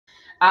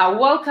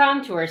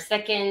Welcome to our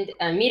second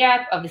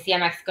meetup of the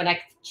CMX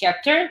Connect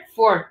chapter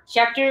for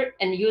chapter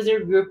and user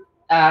group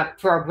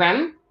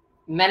program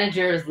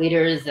managers,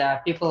 leaders,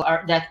 people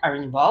that are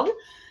involved.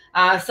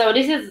 So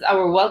this is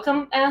our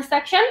welcome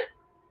section,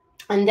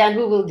 and then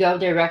we will go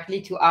directly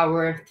to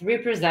our three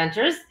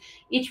presenters.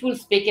 Each will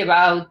speak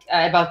about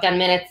 10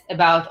 minutes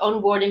about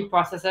onboarding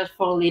processes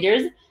for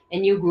leaders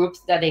and new groups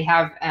that they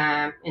have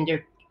in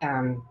their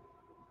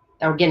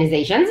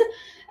organizations.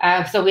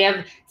 So we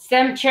have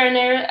Sam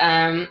Charner,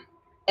 an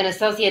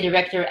associate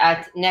director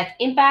at Net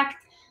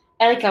Impact,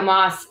 Erica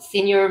Moss,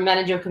 senior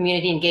manager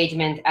community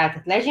engagement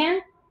at Atlassian,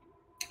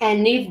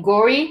 and Niamh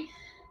Gorry,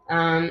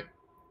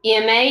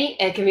 EMEA,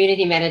 a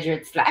community manager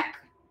at Slack.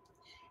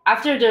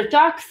 After their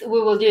talks,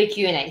 we will do a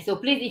Q&A. So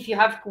please, if you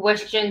have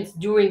questions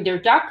during their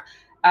talk,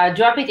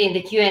 drop it in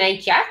the Q&A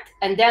chat.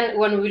 And then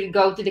when we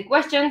go to the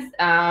questions,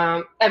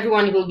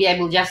 everyone will be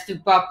able just to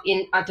pop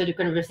in onto the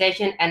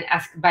conversation and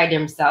ask by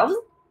themselves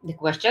the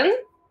question.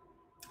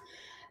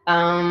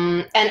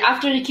 And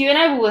after the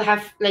Q&A, we will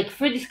have like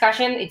free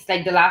discussion. It's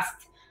like the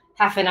last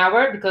half an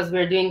hour because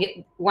we're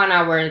doing 1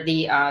 hour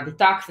the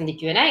talks and the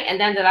Q&A, and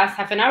then the last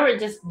half an hour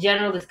just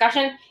general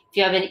discussion. If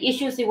you have any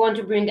issues you want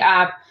to bring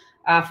up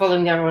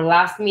following our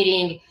last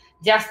meeting,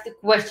 just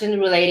questions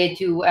related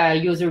to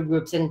user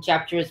groups and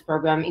chapters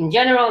program in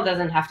general,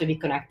 doesn't have to be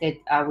connected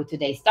with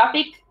today's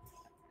topic.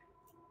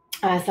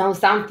 So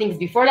some things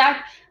before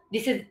that,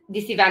 this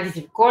event is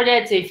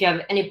recorded, so if you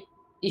have any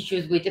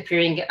issues with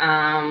appearing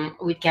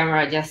with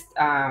camera, just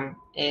a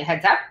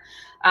heads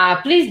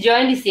up. Please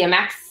join the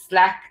CMX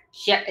Slack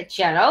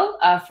channel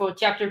for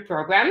chapter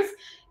programs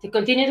to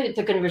continue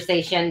the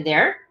conversation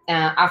there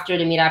after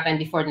the meetup and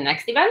before the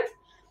next event.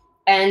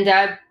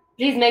 And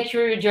please make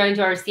sure you join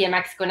to our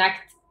CMX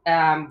Connect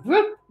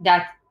group.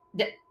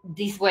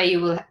 This way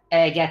you will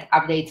get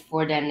updates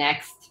for the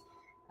next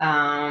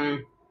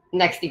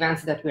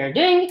events that we are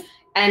doing.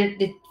 And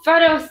the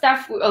photo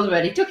stuff, we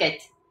already took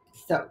it.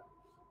 So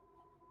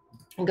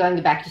I'm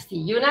going back to see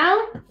you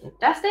now.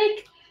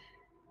 Fantastic.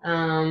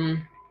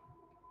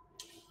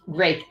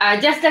 Great.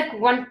 Just like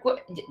one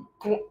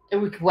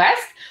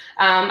request.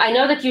 I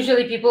know that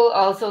usually people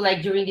also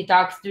like during the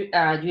talks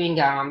doing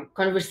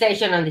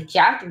conversation on the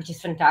chat, which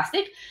is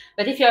fantastic.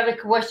 But if you have a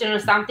question or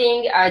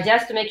something,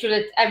 just to make sure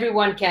that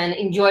everyone can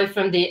enjoy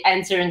from the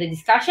answer in the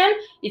discussion,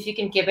 if you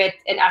can keep it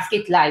and ask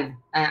it live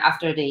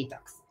after the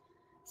talks.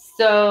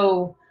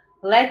 So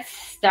let's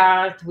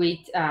start with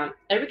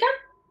Erica.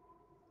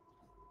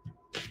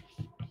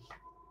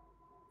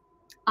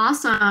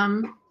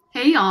 Awesome.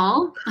 Hey,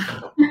 y'all.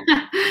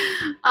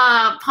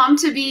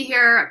 Pumped to be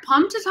here.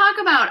 Pumped to talk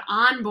about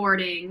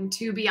onboarding,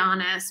 to be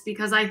honest,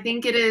 because I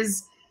think it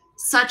is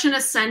such an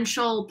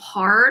essential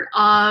part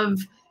of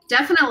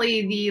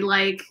definitely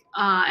the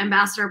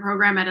ambassador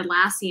program at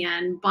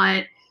Atlassian,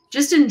 but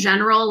just in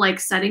general, like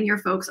setting your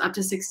folks up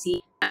to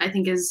succeed, I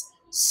think is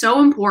so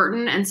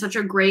important and such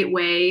a great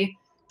way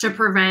to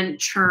prevent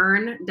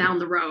churn down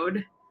the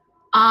road.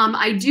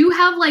 I do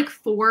have like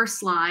 4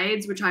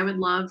 slides, which I would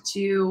love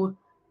to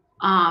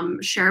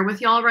share with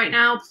y'all right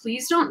now.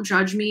 Please don't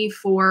judge me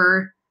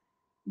for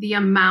the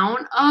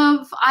amount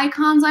of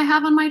icons I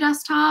have on my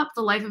desktop.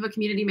 The life of a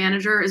community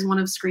manager is one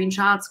of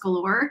screenshots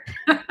galore.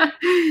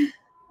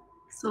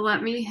 So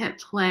let me hit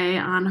play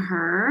on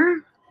her.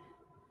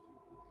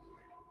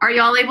 Are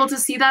y'all able to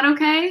see that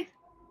okay?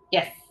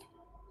 Yes.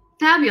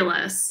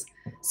 Fabulous.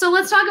 So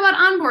let's talk about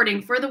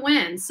onboarding for the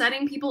win,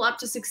 setting people up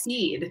to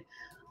succeed.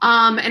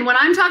 And when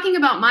I'm talking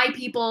about my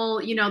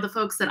people, you know, the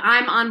folks that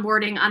I'm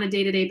onboarding on a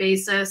day-to-day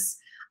basis,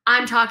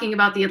 I'm talking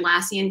about the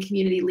Atlassian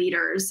community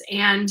leaders.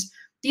 And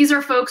these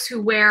are folks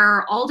who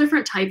wear all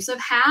different types of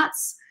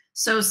hats.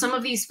 So some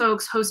of these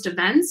folks host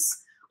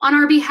events on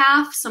our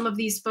behalf. Some of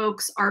these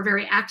folks are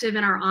very active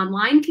in our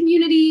online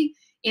community,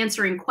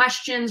 answering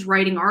questions,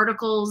 writing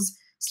articles,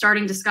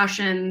 starting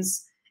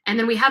discussions. And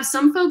then we have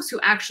some folks who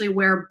actually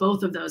wear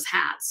both of those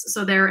hats.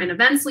 So they're an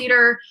events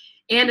leader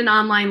and an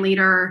online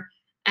leader,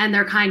 and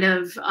they're kind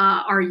of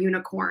our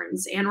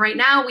unicorns. And right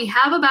now we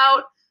have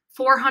about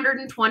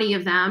 420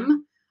 of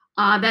them.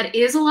 That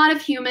is a lot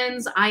of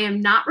humans. I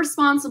am not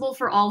responsible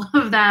for all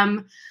of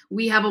them.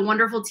 We have a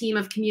wonderful team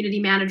of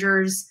community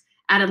managers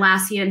at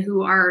Atlassian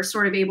who are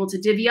sort of able to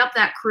divvy up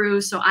that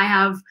crew. So I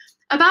have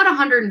about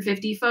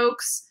 150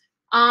 folks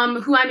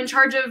who I'm in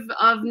charge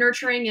of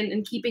nurturing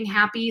and keeping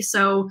happy.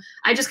 So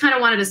I just kind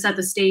of wanted to set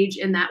the stage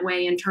in that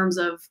way in terms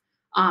of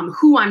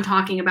who I'm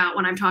talking about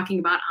when I'm talking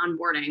about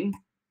onboarding.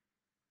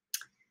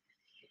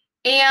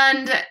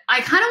 And I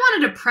kind of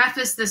wanted to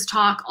preface this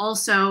talk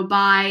also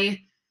by,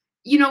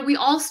 you know, we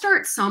all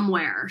start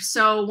somewhere.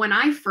 So when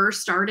I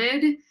first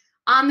started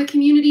on the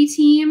community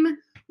team,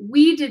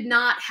 we did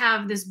not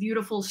have this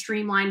beautiful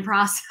streamlined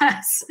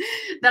process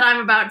that I'm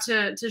about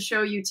to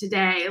show you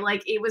today.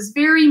 Like, it was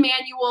very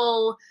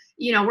manual.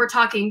 You know, we're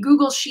talking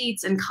Google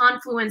Sheets and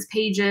Confluence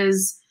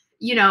pages,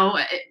 you know,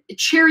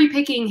 cherry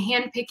picking,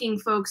 hand picking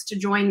folks to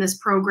join this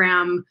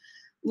program.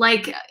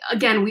 Like,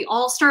 again, we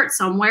all start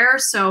somewhere.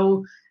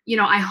 So, you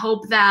know, I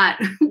hope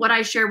that what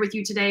I share with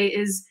you today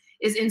is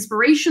is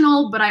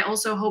inspirational, but I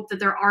also hope that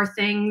there are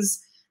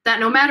things that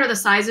no matter the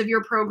size of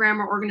your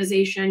program or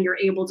organization, you're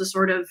able to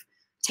sort of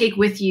take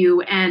with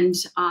you and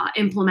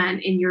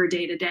implement in your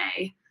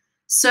day-to-day.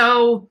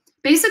 So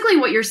basically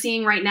what you're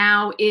seeing right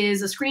now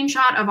is a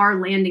screenshot of our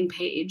landing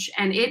page,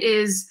 and it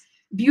is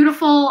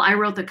beautiful. I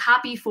wrote the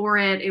copy for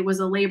it. It was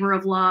a labor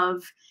of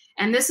love.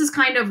 And this is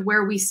kind of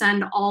where we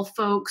send all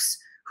folks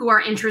who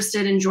are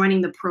interested in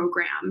joining the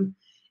program.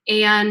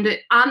 And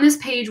on this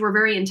page, we're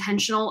very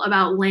intentional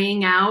about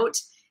laying out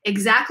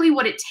exactly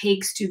what it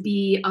takes to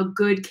be a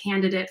good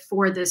candidate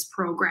for this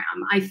program.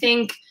 I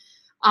think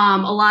a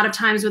lot of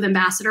times with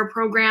ambassador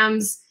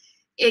programs,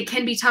 it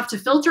can be tough to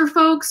filter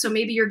folks. So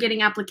maybe you're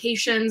getting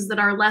applications that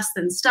are less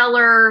than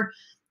stellar,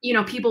 you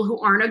know, people who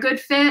aren't a good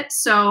fit.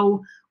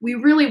 So we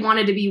really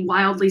wanted to be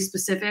wildly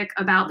specific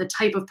about the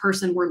type of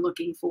person we're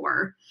looking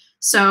for.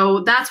 So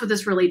that's what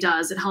this really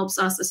does. It helps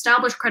us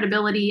establish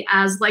credibility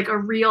as like a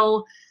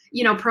real,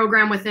 you know,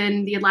 program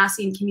within the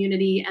Atlassian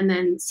community, and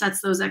then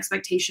sets those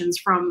expectations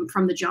from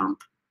the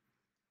jump.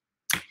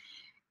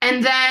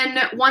 And then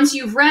once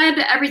you've read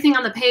everything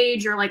on the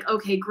page, you're like,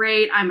 okay,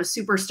 great, I'm a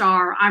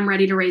superstar. I'm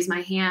ready to raise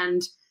my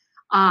hand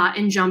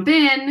and jump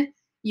in.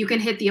 You can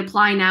hit the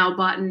apply now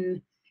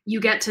button. You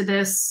get to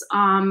this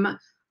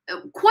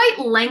quite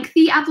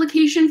lengthy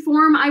application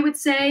form, I would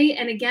say.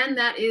 And again,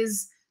 that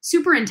is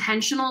super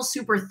intentional,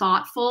 super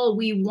thoughtful.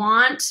 We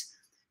want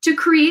to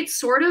create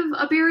sort of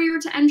a barrier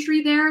to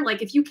entry there.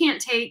 Like if you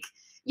can't take,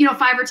 you know,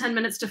 5 or 10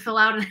 minutes to fill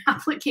out an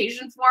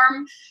application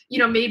form, you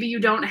know, maybe you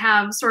don't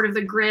have sort of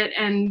the grit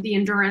and the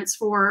endurance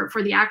for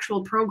the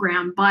actual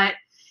program, but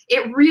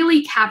it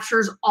really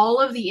captures all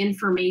of the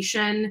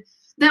information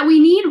that we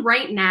need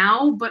right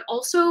now, but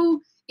also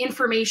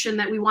information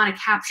that we want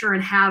to capture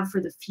and have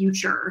for the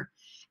future.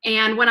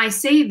 And when I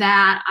say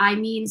that, I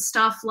mean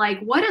stuff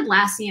like, what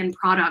Atlassian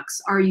products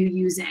are you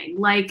using?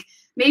 Like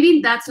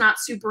maybe that's not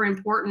super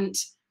important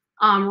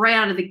right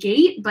out of the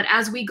gate, but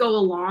as we go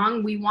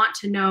along, we want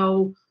to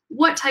know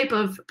what type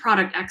of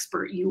product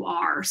expert you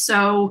are.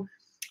 So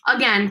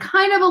again,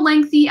 kind of a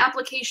lengthy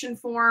application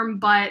form,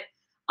 but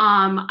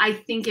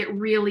I think it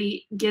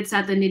really gets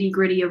at the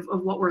nitty-gritty of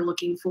what we're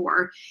looking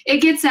for. It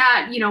gets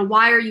at, you know,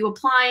 why are you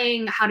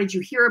applying? How did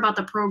you hear about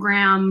the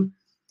program?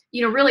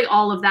 You know, really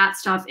all of that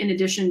stuff, in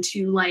addition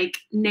to like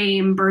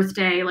name,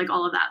 birthday, like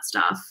all of that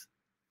stuff.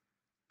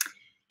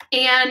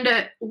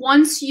 And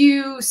once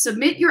you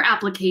submit your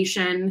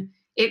application,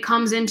 it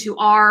comes into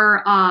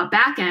our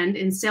backend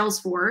in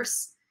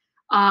Salesforce.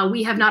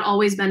 We have not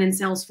always been in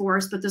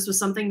Salesforce, but this was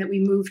something that we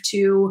moved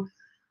to,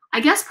 I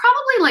guess,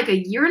 probably like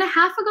 1.5 years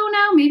ago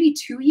now, maybe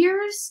 2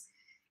 years.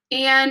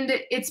 And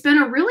it's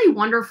been a really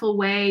wonderful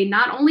way,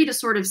 not only to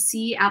sort of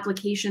see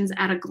applications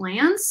at a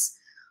glance,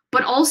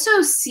 but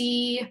also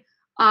see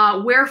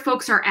where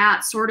folks are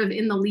at sort of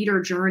in the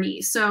leader journey.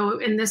 So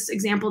in this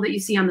example that you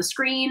see on the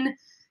screen,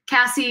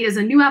 Cassie is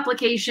a new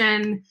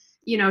application.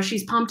 You know,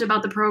 she's pumped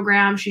about the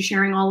program. She's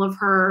sharing all of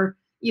her,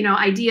 you know,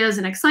 ideas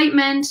and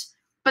excitement.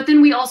 But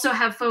then we also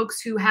have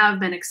folks who have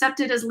been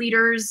accepted as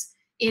leaders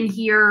in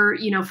here,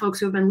 you know, folks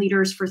who have been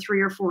leaders for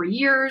 3 or 4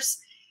 years.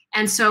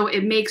 And so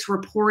it makes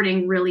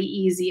reporting really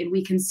easy, and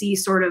we can see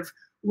sort of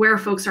where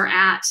folks are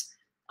at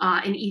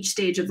in each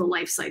stage of the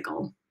life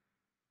cycle.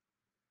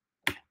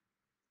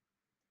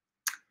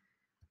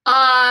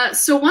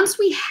 So once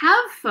we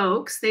have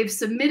folks, they've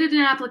submitted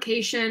an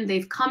application,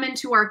 they've come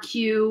into our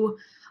queue,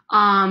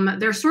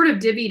 they're sort of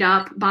divvied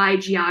up by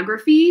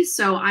geography.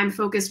 So I'm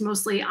focused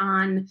mostly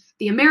on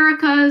the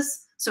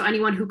Americas. So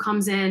anyone who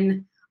comes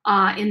in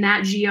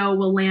that geo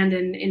will land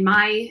in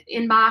my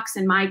inbox,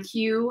 in my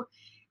queue.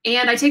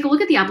 And I take a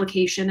look at the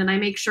application and I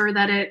make sure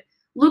that it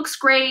looks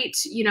great.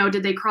 You know,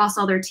 did they cross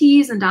all their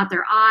T's and dot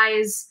their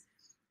I's?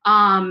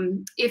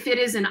 If it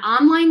is an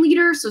online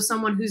leader, so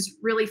someone who's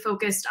really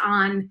focused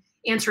on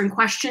answering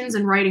questions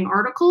and writing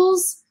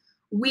articles,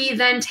 we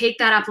then take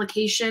that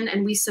application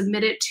and we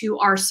submit it to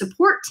our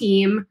support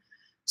team.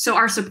 So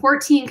our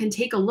support team can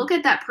take a look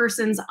at that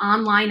person's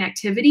online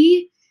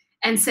activity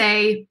and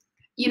say,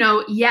 you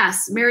know,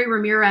 yes, Mary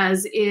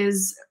Ramirez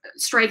is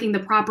striking the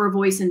proper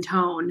voice and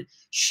tone.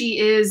 She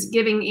is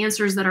giving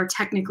answers that are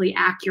technically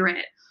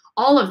accurate,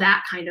 all of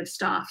that kind of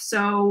stuff.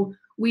 So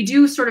we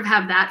do sort of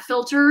have that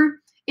filter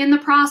in the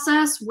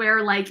process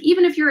where, like,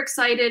 even if you're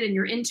excited and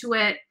you're into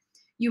it,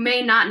 you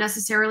may not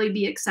necessarily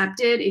be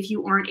accepted if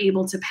you aren't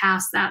able to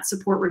pass that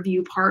support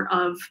review part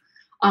of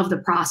the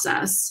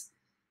process.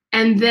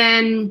 And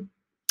then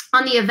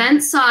on the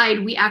event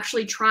side, we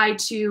actually try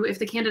to, if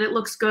the candidate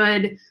looks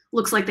good,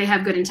 looks like they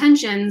have good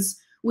intentions,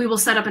 we will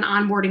set up an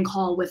onboarding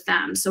call with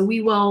them. So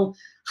we will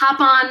hop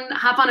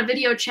on a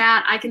video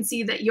chat. I can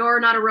see that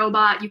you're not a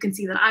robot. You can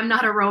see that I'm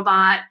not a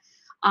robot.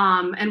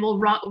 And we'll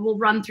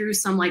run through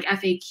some like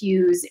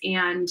FAQs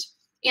and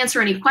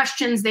answer any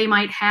questions they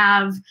might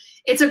have.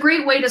 It's a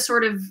great way to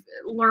sort of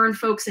learn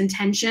folks'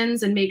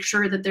 intentions and make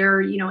sure that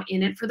they're, you know,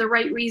 in it for the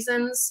right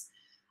reasons.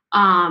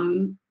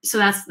 So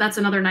that's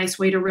another nice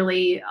way to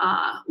really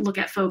look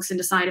at folks and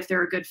decide if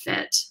they're a good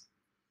fit.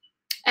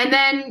 And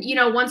then, you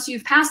know, once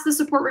you've passed the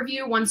support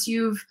review, once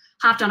you've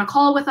hopped on a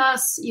call with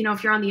us, you know,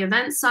 if you're on the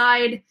event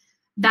side,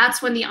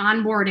 that's when the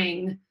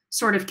onboarding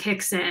sort of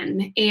kicks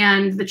in.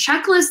 And the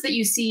checklist that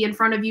you see in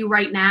front of you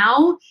right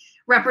now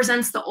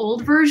represents the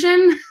old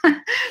version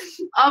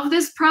of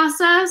this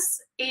process.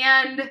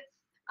 And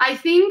I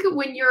think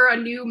when you're a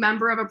new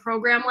member of a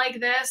program like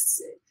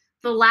this,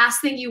 the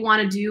last thing you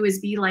want to do is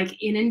be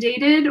like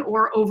inundated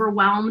or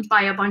overwhelmed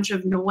by a bunch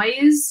of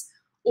noise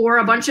or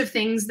a bunch of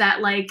things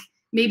that like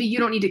maybe you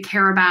don't need to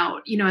care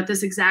about, you know, at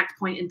this exact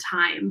point in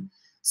time.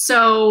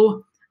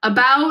 So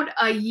about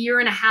a year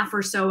and a half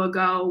or so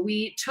ago,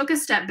 we took a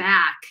step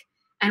back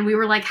and we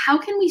were like, how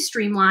can we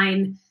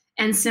streamline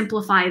and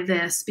simplify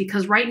this?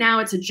 Because right now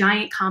it's a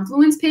giant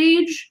Confluence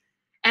page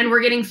and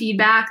we're getting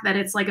feedback that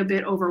it's like a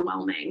bit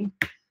overwhelming.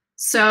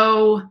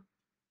 So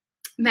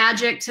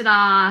magic,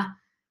 ta-da.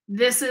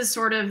 This is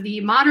sort of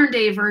the modern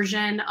day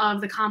version of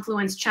the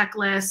Confluence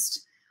checklist.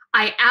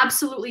 I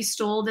absolutely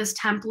stole this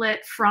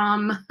template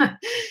from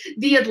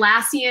the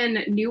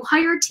Atlassian new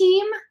hire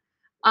team.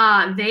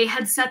 They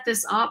had set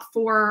this up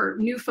for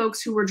new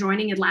folks who were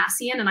joining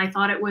Atlassian, and I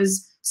thought it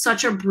was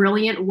such a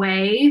brilliant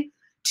way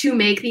to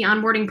make the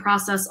onboarding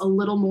process a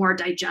little more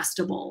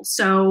digestible.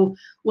 So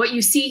what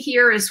you see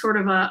here is sort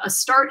of a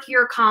start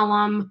here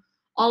column,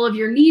 all of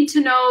your need to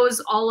knows,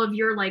 all of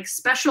your like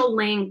special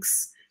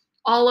links,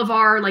 all of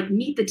our like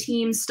meet the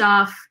team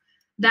stuff.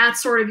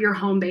 That's sort of your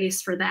home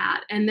base for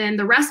that. And then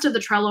the rest of the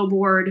Trello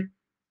board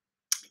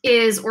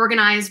is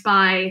organized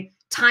by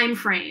time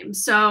frame.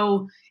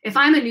 So if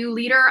I'm a new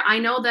leader, I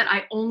know that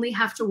I only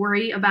have to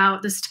worry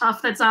about the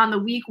stuff that's on the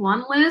week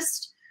 1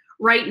 list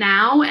right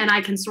now, and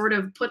I can sort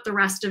of put the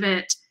rest of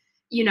it,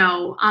 you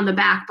know, on the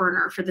back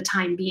burner for the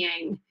time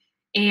being.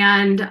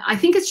 And I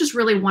think it's just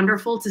really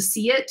wonderful to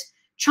see it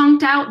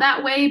chunked out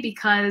that way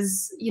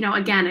because, you know,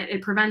 again,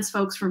 it prevents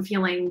folks from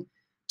feeling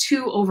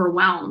too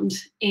overwhelmed.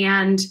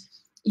 And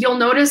you'll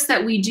notice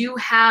that we do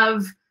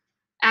have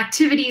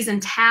activities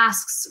and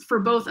tasks for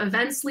both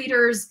events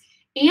leaders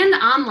and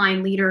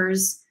online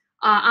leaders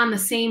on the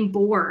same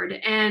board.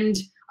 And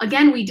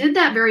again, we did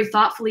that very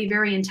thoughtfully,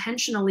 very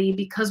intentionally,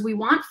 because we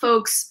want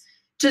folks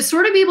to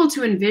sort of be able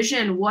to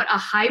envision what a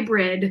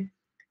hybrid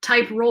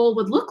type role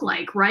would look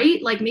like,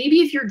 right? Like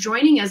maybe if you're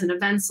joining as an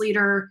events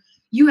leader,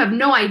 you have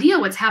no idea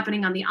what's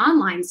happening on the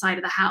online side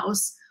of the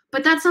house,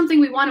 but that's something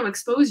we want to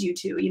expose you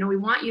to. You know, we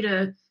want you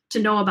to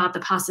know about the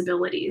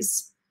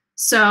possibilities.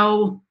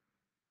 So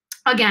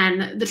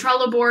again, the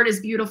Trello board is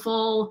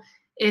beautiful.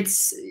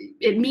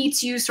 It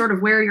meets you sort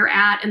of where you're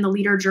at in the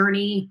leader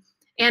journey.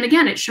 And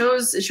again, it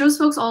shows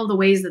folks all of the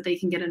ways that they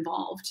can get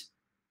involved.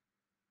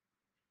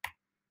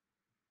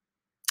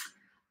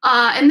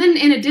 And then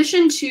in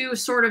addition to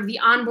sort of the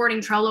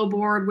onboarding Trello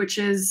board, which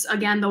is,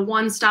 again, the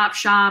one-stop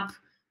shop,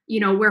 you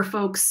know, where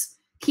folks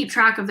keep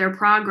track of their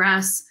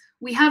progress,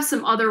 we have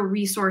some other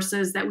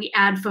resources that we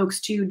add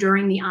folks to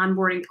during the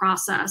onboarding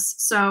process.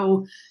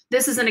 So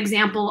this is an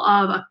example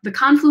of the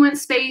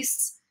Confluence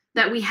space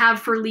that we have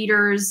for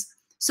leaders.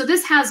 So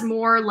this has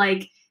more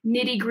like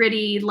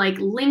nitty-gritty, like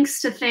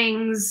links to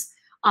things.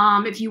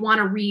 If you want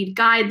to read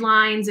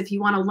guidelines, if you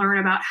want to learn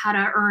about how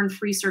to earn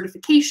free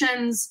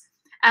certifications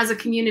as a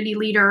community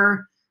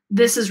leader,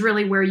 this is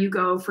really where you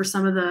go for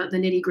some of the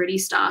nitty-gritty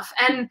stuff.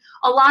 And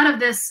a lot of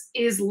this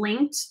is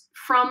linked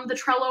from the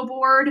Trello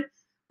board,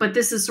 but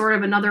this is sort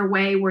of another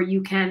way where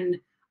you can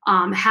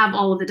have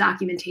all of the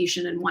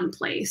documentation in one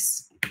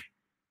place.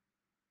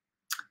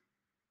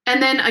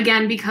 And then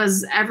again,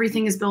 because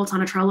everything is built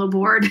on a Trello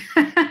board,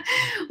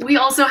 we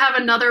also have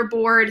another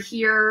board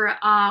here.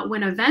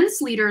 When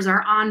events leaders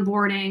are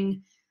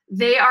onboarding,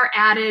 they are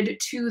added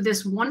to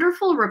this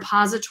wonderful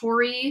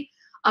repository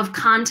of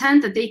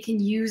content that they can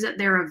use at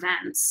their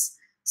events.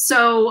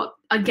 So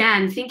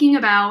again, thinking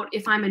about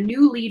if I'm a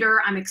new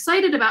leader, I'm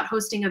excited about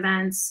hosting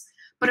events,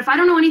 but if I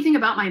don't know anything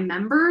about my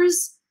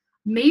members,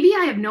 maybe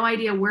I have no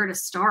idea where to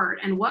start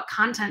and what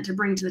content to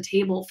bring to the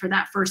table for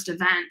that first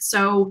event.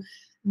 So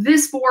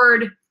this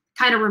board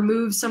kind of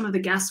removes some of the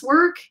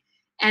guesswork,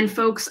 and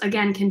folks,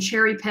 again, can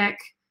cherry pick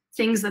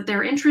things that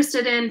they're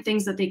interested in,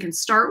 things that they can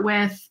start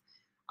with,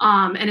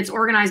 and it's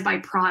organized by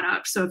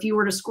product. So if you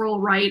were to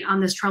scroll right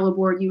on this Trello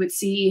board, you would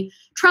see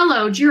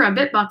Trello, Jira,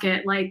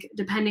 Bitbucket, like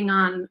depending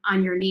on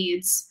your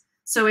needs.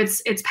 So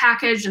it's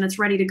packaged and it's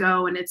ready to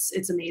go, and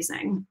it's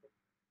amazing.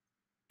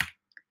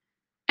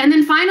 And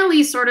then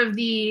finally, sort of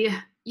the,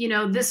 you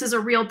know, this is a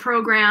real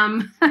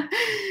program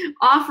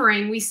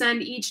offering, we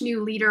send each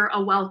new leader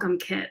a welcome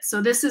kit.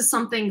 So this is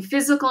something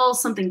physical,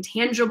 something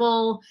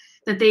tangible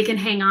that they can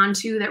hang on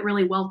to that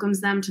really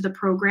welcomes them to the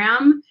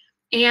program.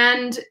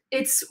 And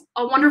it's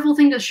a wonderful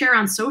thing to share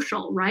on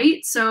social,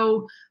 right?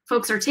 So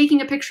folks are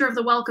taking a picture of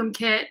the welcome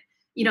kit,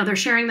 you know, they're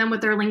sharing them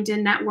with their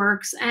LinkedIn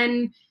networks,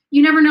 and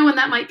you never know when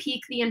that might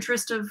pique the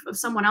interest of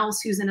someone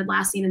else who's an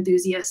Atlassian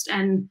enthusiast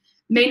and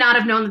may not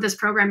have known that this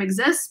program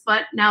exists,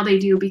 but now they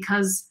do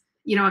because,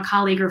 you know, a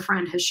colleague or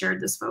friend has shared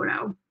this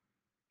photo.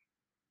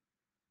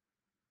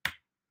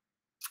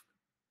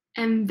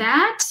 And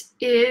that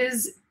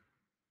is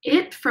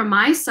it from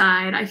my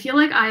side. I feel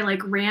like I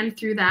ran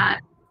through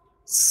that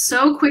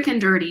so quick and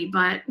dirty,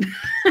 but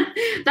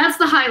that's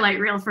the highlight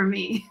reel for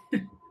me.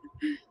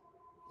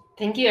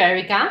 Thank you,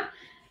 Erica.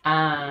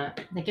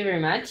 Thank you very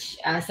much.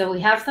 So we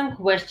have some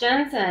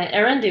questions.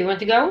 Aaron, do you want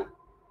to go?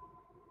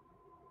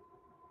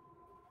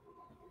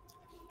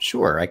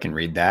 Sure, I can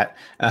read that.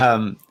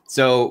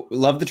 So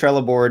love the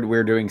Trello board.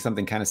 We're doing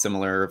something kind of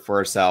similar for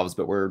ourselves,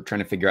 but we're trying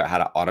to figure out how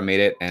to automate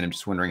it. And I'm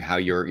just wondering how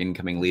your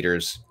incoming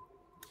leaders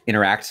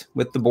interact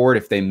with the board,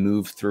 if they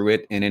move through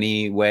it in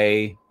any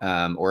way,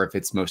 or if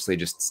it's mostly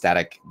just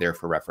static there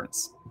for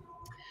reference.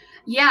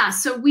 Yeah,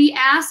 so we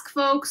ask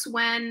folks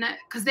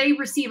because they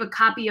receive a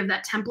copy of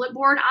that template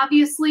board,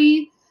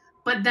 obviously,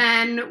 but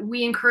then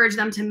we encourage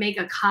them to make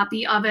a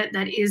copy of it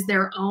that is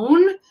their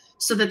own,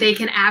 so that they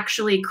can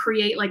actually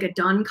create like a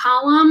done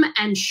column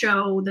and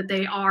show that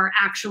they are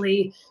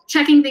actually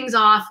checking things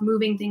off,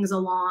 moving things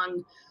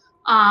along.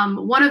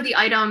 One of the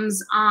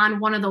items on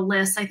one of the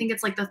lists, I think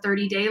it's like the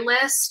 30-day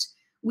list,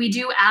 we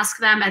do ask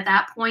them at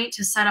that point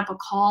to set up a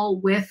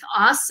call with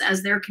us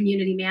as their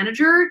community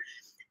manager.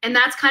 And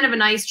that's kind of a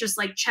nice just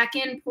like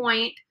check-in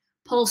point,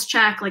 pulse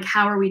check, like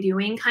how are we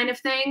doing kind of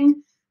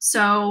thing.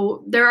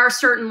 So there are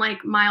certain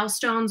like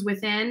milestones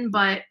within,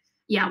 but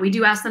yeah, we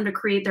do ask them to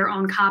create their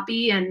own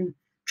copy and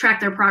track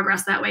their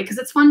progress that way, because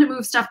it's fun to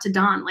move stuff to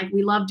done. Like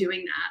we love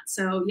doing that.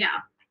 So yeah.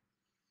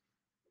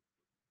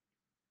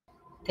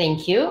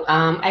 Thank you.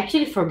 I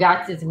actually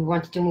forgot that we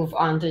wanted to move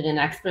on to the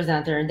next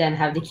presenter and then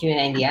have the Q&A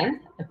in the end.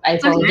 I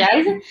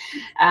apologize. Okay.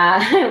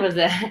 I was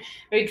very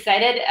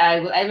excited. I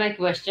will add my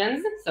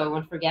questions, so I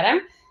won't forget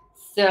them.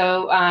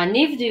 So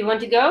Niamh, do you want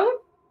to go?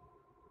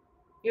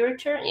 Your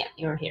turn? Yeah,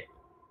 you're here.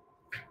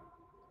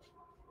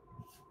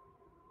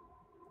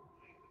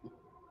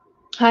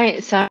 Hi,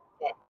 sorry.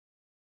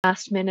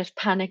 Last minute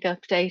panic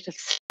update of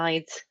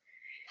slides.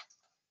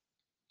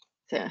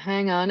 So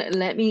hang on,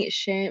 let me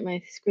share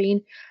my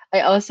screen. I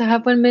also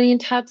have 1 million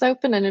tabs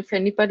open, and for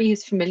anybody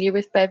who's familiar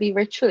with Bevy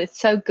Virtual, it's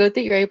so good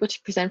that you're able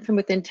to present from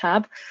within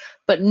tab,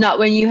 but not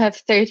when you have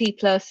 30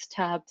 plus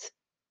tabs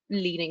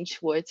leaning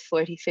towards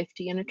 40,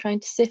 50 and are trying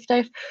to sift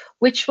out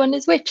which one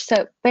is which.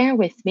 So bear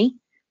with me.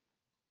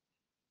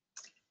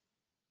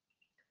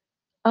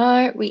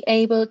 Are we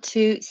able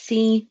to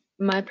see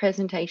my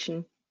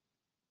presentation?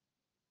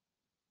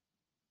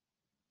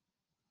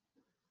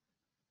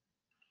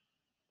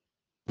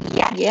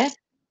 Yes. Yeah.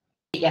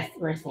 Yes,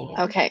 we're seeing it.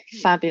 Okay,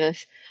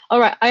 fabulous. All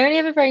right, I only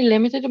have a very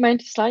limited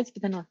amount of slides,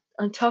 but then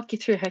I'll talk you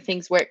through how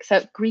things work.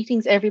 So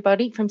greetings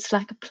everybody from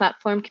Slack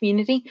platform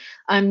community.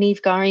 I'm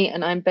Niamh Gorry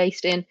and I'm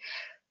based in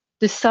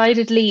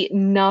decidedly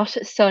not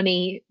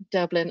sunny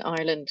Dublin,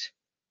 Ireland.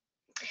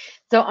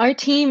 So our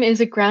team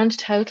is a grand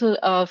total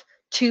of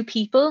 2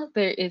 people.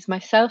 There is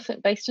myself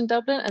based in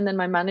Dublin, and then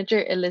my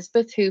manager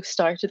Elizabeth, who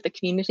started the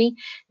community.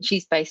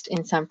 She's based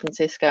in San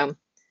Francisco.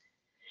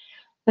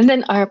 And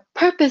then our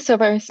purpose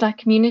of our Slack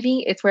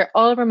community, it's where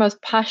all of our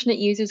most passionate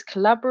users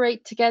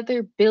collaborate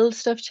together, build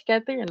stuff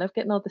together. And love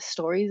getting all the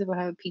stories about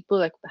how people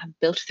like have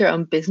built their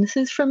own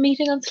businesses from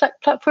meeting on Slack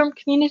platform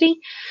community.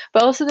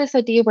 But also this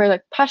idea where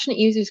like passionate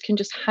users can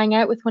just hang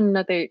out with one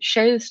another,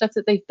 share the stuff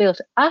that they've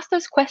built, ask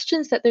those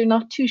questions that they're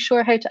not too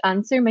sure how to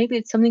answer. Maybe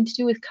it's something to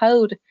do with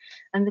code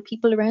and the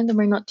people around them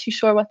are not too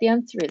sure what the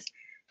answer is.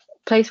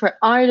 A place where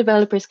our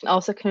developers can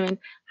also come and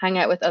hang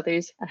out with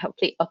others and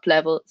hopefully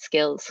up-level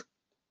skills.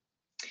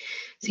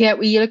 So yeah,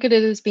 we look at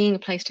it as being a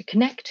place to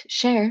connect,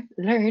 share,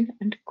 learn,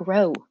 and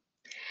grow.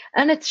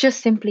 And it's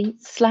just simply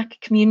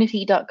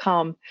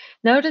slackcommunity.com.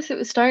 Notice it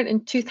was started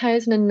in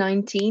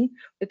 2019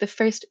 with the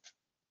first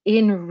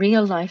in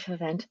real life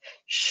event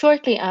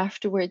shortly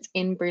afterwards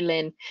in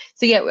Berlin.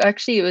 So yeah,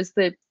 actually it was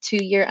the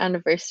 2-year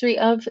anniversary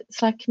of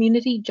Slack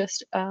community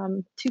just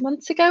 2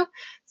 months ago.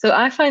 So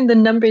I find the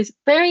numbers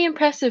very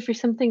impressive for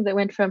something that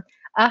went from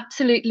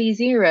absolutely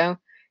zero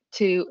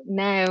to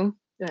now.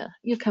 Well,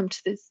 you'll come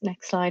to this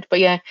next slide, but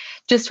yeah,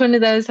 just one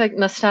of those like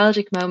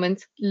nostalgic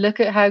moments. Look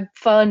at how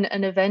fun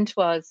an event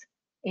was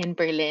in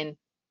Berlin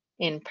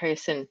in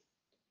person.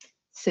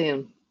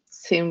 Soon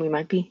we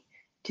might be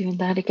doing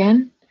that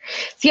again.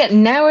 So yeah,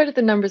 now what are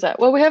the numbers at?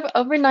 Well, we have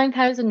over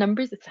 9,000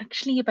 numbers. It's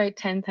actually about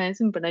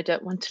 10,000, but I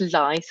don't want to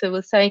lie. So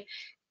we'll say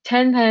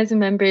 10,000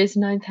 members,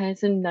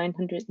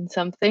 9,900 and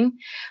something.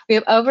 We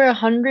have over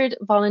 100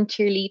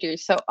 volunteer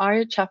leaders. So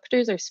our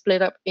chapters are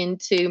split up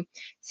into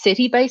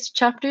city-based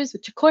chapters,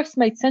 which of course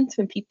made sense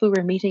when people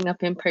were meeting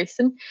up in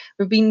person.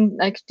 We've been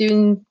like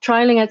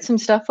trialing out some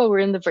stuff while we're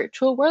in the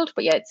virtual world,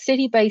 but yeah, it's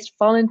city-based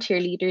volunteer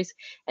leaders,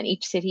 and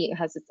each city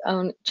has its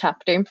own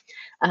chapter.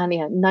 And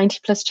yeah, 90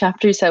 plus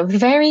chapters, so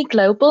very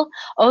global.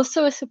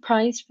 Also a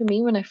surprise for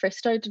me when I first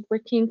started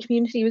working in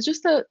community was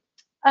just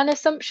an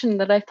assumption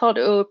that I thought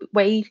it would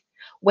weight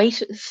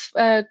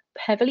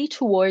heavily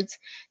towards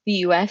the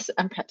US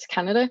and perhaps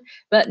Canada,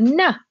 but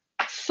nah,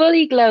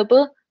 fully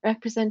global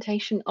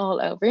representation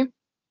all over.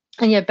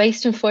 And yeah,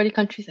 based in 40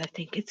 countries, I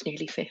think it's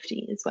nearly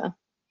 50 as well.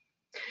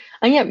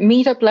 And yeah,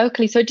 meet up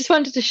locally. So I just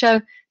wanted to show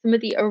some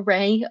of the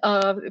array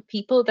of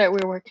people that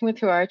we're working with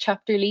who are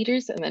chapter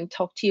leaders, and then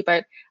talk to you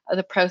about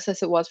the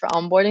process it was for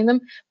onboarding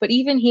them. But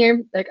even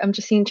here, like I'm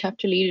just seeing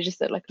chapter leaders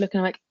that like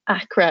looking like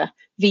Accra,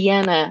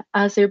 Vienna,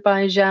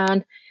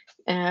 Azerbaijan,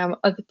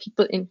 other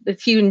people in a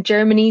few in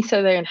Germany,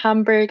 so they're in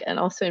Hamburg and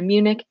also in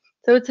Munich.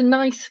 So it's a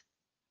nice,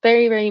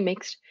 very, very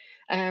mixed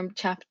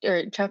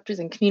chapters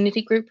and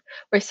community group,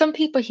 where some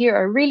people here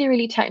are really,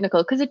 really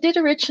technical, because it did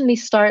originally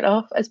start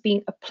off as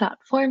being a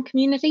platform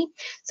community.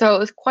 So it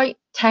was quite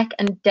tech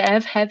and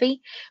dev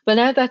heavy, but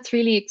now that's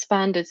really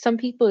expanded. Some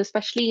people,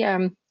 especially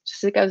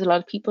just like as a lot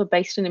of people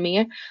based in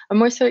EMEA, are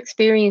more so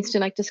experienced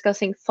in like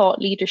discussing thought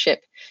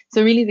leadership.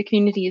 So really the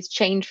community has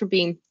changed from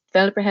being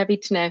developer heavy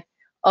to now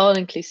all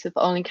inclusive,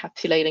 all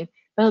encapsulating,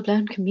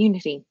 well-blown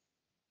community.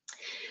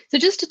 So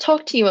just to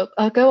talk to you,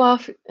 I'll go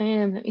off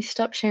and let me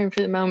stop sharing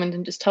for the moment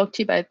and just talk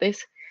to you about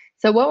this.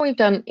 So what we've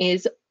done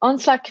is on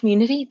Slack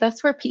community,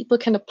 that's where people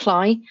can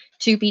apply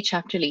to be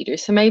chapter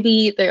leaders. So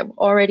maybe they're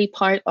already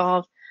part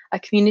of a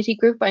community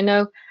group. I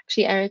know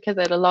actually, Erica,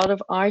 that a lot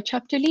of our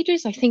chapter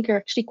leaders, I think, are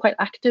actually quite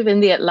active in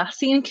the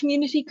Atlassian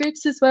community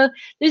groups as well.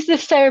 There's a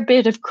fair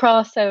bit of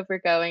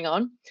crossover going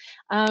on.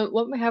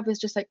 What we have is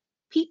just like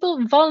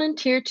people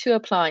volunteer to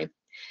apply.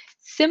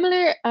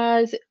 Similar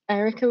as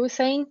Erica was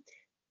saying,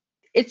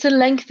 it's a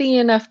lengthy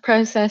enough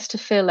process to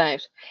fill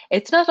out.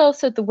 It's not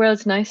also the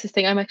world's nicest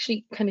thing. I'm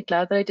actually kind of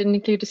glad that I didn't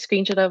include a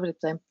screenshot of it.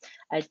 It's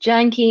a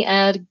janky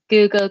ad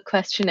Google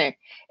questionnaire.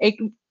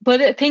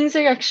 But things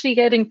are actually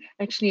getting,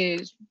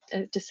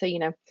 just so you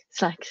know,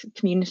 Slack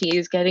community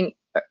is getting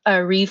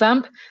a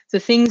revamp. So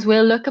things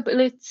will look a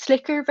bit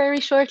slicker very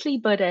shortly,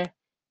 but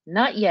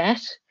not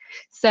yet.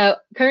 So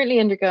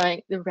currently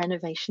undergoing the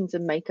renovations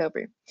and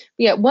makeover. But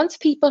yeah, once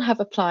people have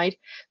applied,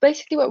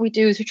 basically what we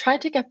do is we try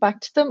to get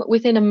back to them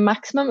within a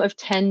maximum of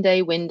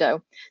 10-day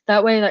window.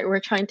 That way, like we're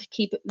trying to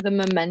keep the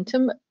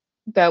momentum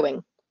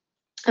going.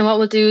 And what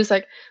we'll do is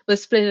like we'll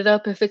split it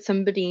up. If it's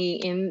somebody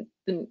in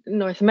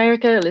North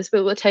America,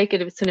 Elizabeth will take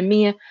it. If it's in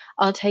EMEA,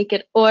 I'll take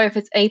it. Or if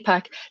it's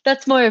APAC,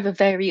 that's more of a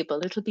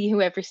variable. It'll be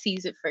whoever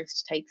sees it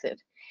first takes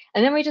it.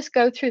 And then we just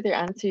go through their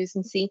answers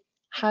and see,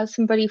 has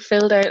somebody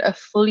filled out a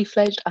fully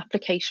fledged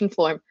application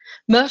form?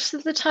 Most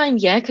of the time,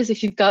 yeah, because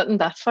if you've gotten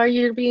that far,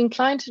 you'll be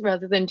inclined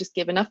rather than just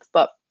giving up.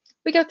 But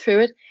we go through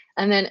it,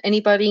 and then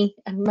anybody,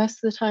 and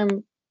most of the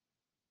time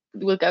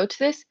we'll go to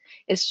this,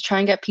 is to try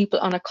and get people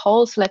on a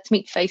call. So let's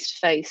meet face to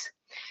face.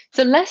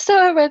 So less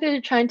so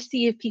whether trying to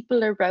see if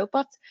people are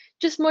robots,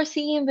 just more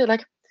seeing that,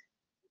 like,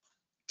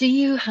 do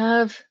you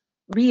have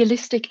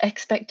realistic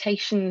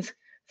expectations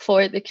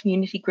for the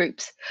community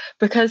groups?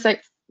 Because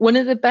like one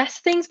of the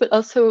best things, but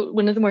also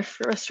one of the more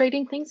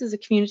frustrating things as a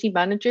community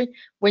manager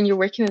when you're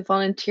working with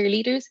volunteer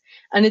leaders,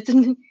 and it's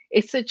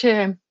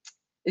going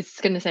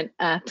to sound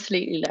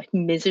absolutely like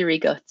misery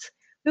guts.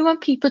 We want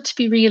people to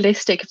be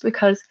realistic,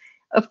 because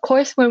of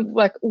course, when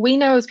like we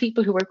know as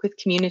people who work with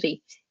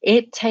community,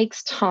 it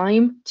takes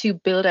time to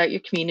build out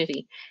your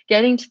community.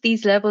 Getting to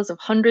these levels of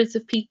hundreds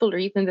of people or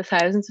even the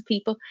thousands of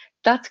people,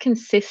 that's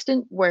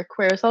consistent work.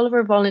 Whereas all of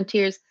our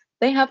volunteers,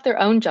 they have their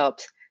own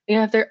jobs. They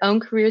have their own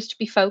careers to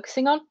be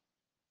focusing on,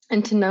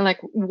 and to know like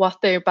what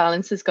their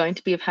balance is going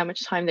to be of how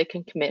much time they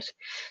can commit.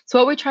 So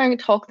what we're trying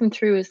to talk them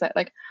through is that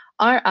like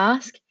our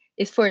ask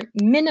is for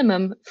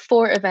minimum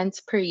 4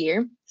 events per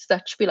year. So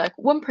that should be like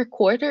 1 per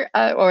quarter,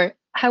 or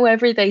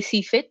however they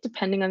see fit,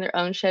 depending on their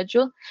own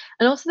schedule.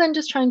 And also then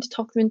just trying to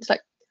talk them into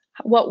like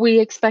what we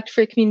expect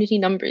for community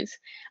numbers.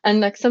 And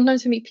like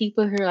sometimes we meet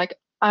people who are like,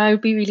 I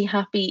would be really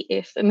happy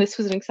if, and this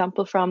was an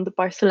example from the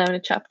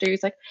Barcelona chapter,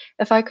 is like,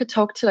 if I could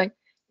talk to like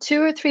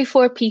 2 or 3,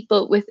 4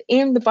 people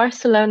within the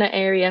Barcelona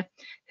area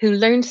who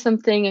learned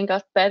something and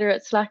got better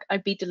at Slack,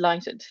 I'd be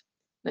delighted.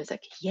 And I was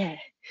like, yeah.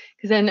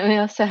 Because then I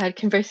also had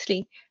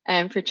conversely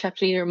for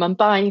chapter leader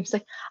Mumbai, he was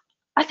like,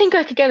 I think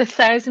I could get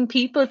 1,000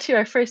 people to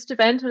our first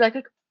event. We're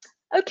like,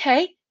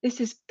 okay,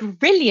 this is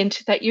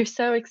brilliant that you're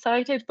so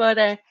excited,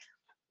 but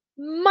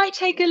might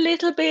take a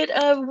little bit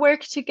of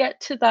work to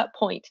get to that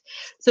point.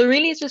 So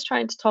really it's just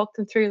trying to talk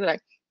them through,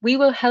 like, we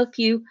will help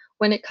you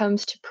when it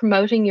comes to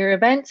promoting your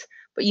events,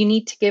 but you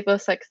need to give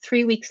us like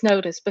 3 weeks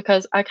notice,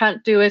 because I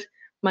can't do it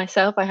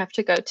myself. I have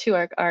to go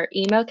to our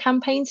email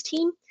campaigns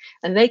team,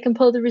 and they can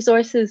pull the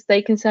resources,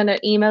 they can send out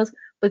emails,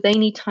 but they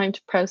need time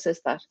to process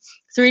that.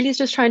 So really it's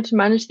just trying to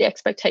manage the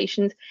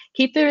expectations,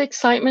 keep their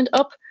excitement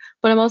up,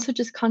 but I'm also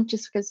just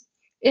conscious because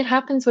it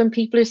happens when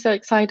people are so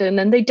excited and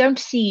then they don't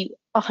see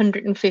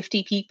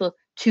 150 people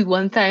to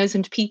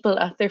 1,000 people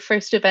at their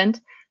first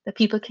event, that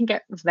people can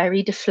get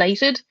very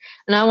deflated.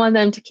 And I want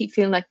them to keep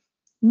feeling like,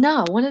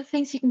 no, one of the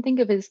things you can think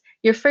of is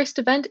your first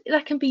event,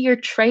 that can be your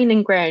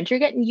training ground. You're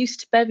getting used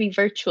to very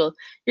virtual.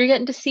 You're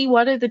getting to see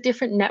what are the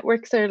different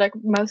networks that are like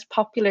most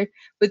popular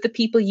with the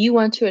people you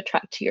want to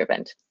attract to your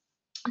event.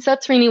 So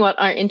that's really what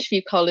our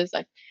interview call is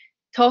like,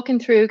 talking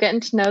through, getting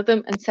to know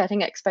them and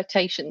setting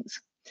expectations.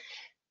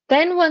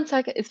 Then once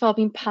like it's all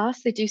been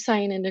passed, they do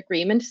sign an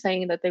agreement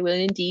saying that they will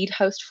indeed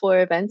host 4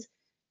 events.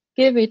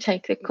 Give or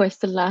take, of course,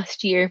 the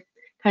last year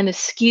kind of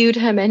skewed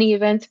how many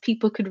events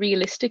people could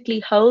realistically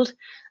hold,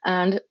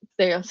 and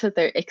they also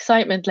their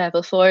excitement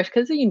level for it,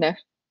 because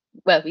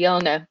well, we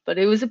all know, but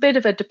it was a bit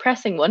of a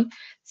depressing one.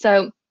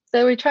 So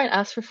they were trying to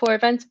ask for 4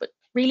 events, but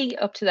really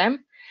up to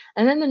them.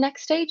 And then the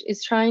next stage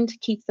is trying to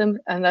keep them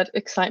and that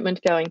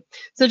excitement going.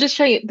 So just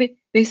show you,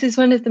 this is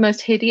one of the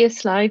most hideous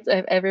slides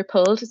I've ever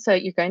pulled, so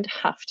you're going to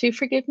have to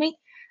forgive me.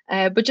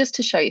 But just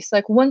to show you, so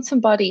like once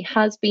somebody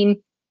has been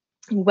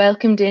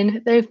welcomed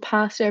in, they've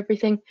passed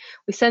everything,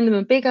 we send them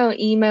a big old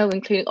email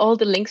including all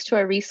the links to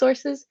our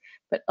resources,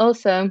 but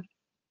also,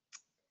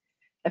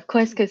 of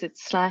course, because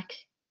it's Slack.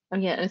 Oh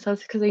yeah, and it's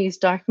also because I use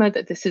dark mode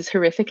that this is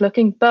horrific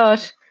looking,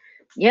 but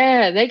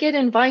yeah, they get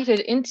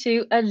invited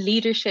into a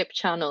leadership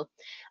channel.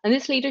 And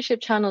this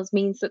leadership channels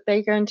means that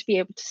they're going to be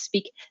able to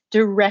speak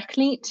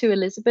directly to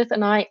Elizabeth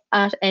and I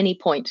at any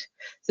point.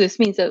 So this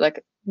means that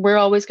like we're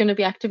always going to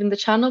be active in the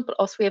channel, but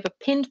also we have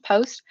a pinned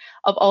post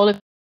of all of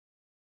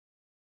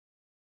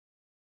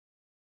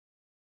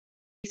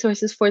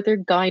resources for their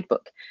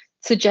guidebook,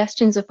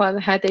 suggestions of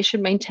how they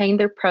should maintain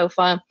their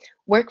profile,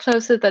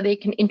 workflows so that they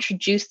can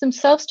introduce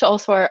themselves to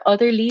also our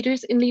other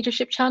leaders in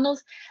leadership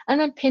channels, and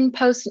then pin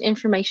posts and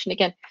information.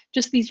 Again,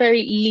 just these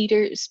very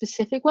leader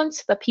specific ones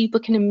so that people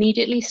can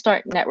immediately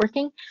start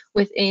networking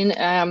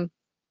within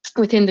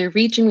their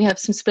region. We have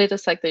some split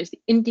us, like there's the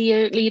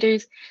India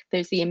leaders,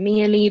 there's the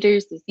EMEA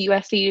leaders, there's the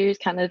US leaders,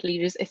 Canada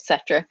leaders,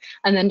 etc.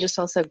 And then just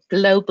also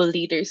global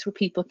leaders where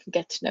people can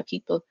get to know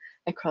people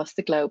across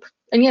the globe.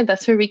 And yeah,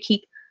 that's where we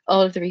keep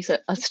all of the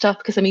research. I'll stop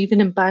because I'm even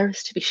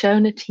embarrassed to be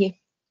showing it to you.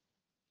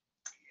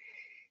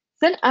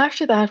 Then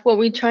after that, what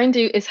we try and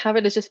do is have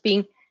it as just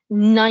being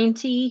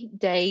 90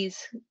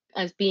 days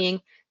as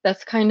being,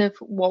 that's kind of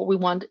what we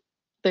want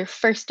their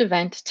first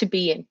event to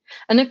be in.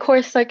 And of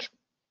course, like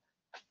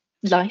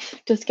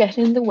life does get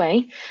in the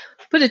way,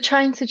 but to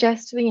try and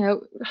suggest,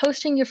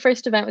 hosting your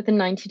first event within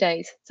 90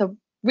 days. So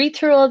read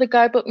through all the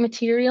guidebook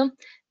material,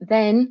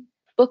 then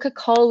book a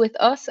call with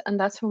us, and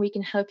that's when we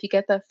can help you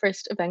get that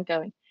first event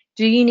going.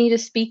 Do you need a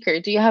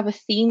speaker? Do you have a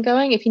theme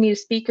going? If you need a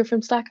speaker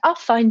from Slack, I'll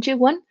find you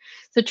one.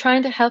 So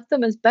trying to help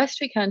them as best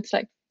we can to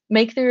like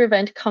make their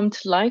event come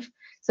to life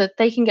so that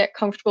they can get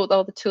comfortable with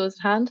all the tools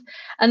at hand.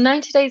 And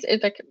 90 days,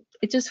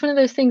 it's just one of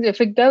those things,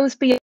 if it goes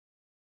beyond,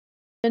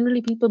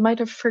 generally people might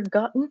have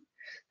forgotten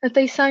that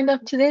they signed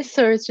up to this,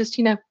 or it's just,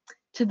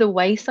 to the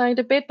wayside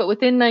a bit. But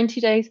within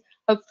 90 days,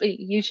 hopefully,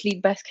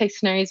 usually best case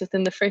scenarios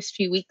within the first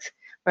few weeks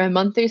or a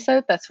month or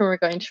so, that's when we're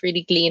going to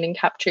really glean and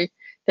capture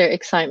their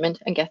excitement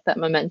and get that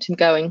momentum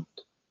going.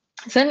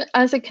 So then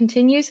as it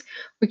continues,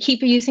 we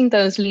keep using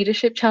those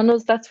leadership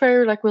channels. That's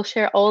where we'll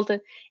share all the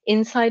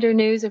insider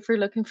news if we're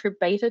looking for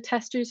beta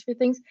testers for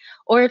things,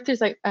 or if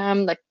there's like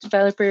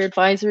developer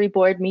advisory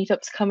board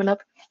meetups coming up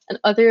and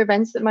other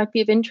events that might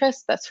be of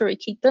interest. That's where we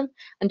keep them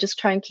and just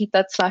try and keep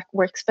that Slack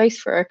workspace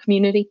for our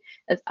community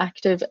as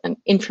active and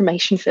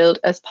information filled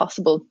as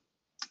possible.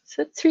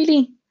 So it's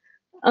really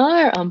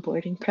our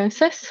onboarding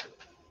process.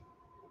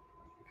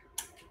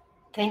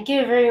 Thank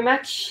you very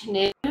much,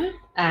 Niamh.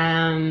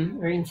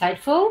 Very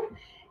insightful.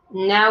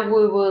 Now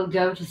we will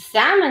go to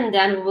Sam, and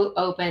then we will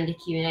open the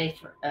Q&A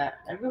for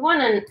everyone.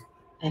 And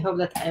I hope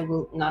that I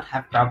will not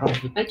have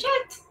problems with my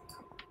chat.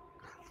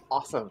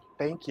 Awesome.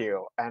 Thank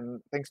you. And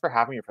thanks for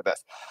having me for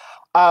this.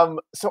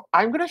 So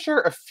I'm going to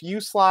share a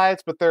few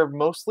slides, but they're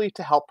mostly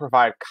to help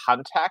provide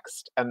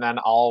context, and then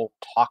I'll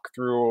talk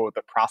through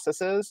the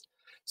processes.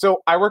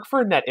 So I work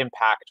for Net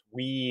Impact.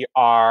 We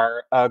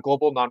are a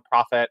global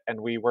nonprofit,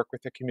 and we work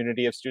with a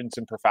community of students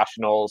and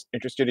professionals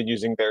interested in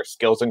using their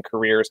skills and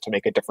careers to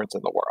make a difference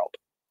in the world.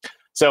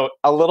 So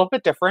a little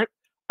bit different,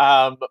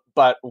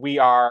 but we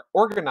are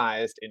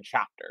organized in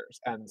chapters.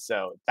 And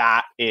so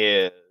that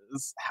is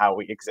how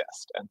we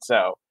exist. And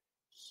so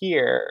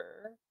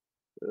here,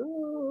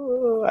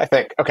 I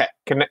think, okay,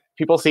 can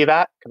people see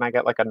that? Can I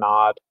get like a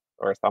nod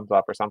or a thumbs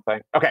up or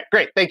something? Okay,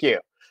 great, thank you.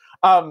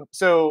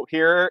 So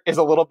here is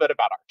a little bit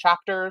about our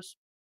chapters.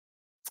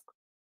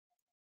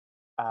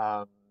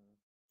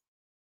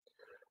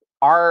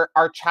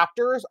 Our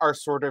chapters are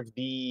sort of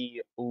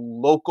the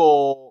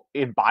local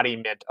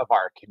embodiment of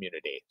our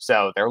community.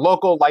 So they're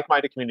local,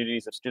 like-minded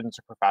communities of students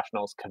or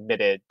professionals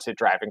committed to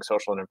driving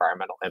social and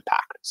environmental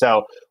impact.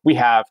 So we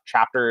have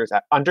chapters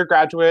at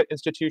undergraduate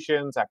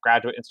institutions, at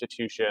graduate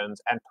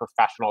institutions, and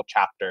professional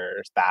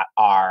chapters that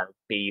are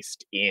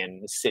based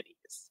in cities.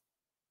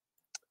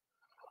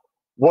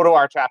 What do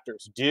our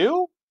chapters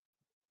do?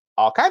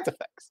 All kinds of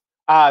things.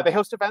 They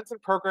host events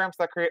and programs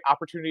that create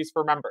opportunities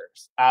for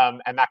members,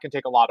 and that can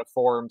take a lot of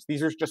forms.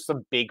 These are just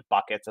some big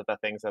buckets of the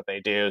things that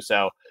they do.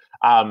 So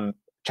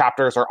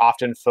chapters are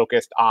often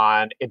focused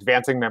on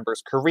advancing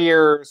members'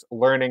 careers,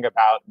 learning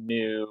about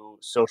new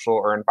social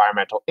or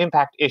environmental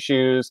impact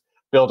issues,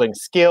 building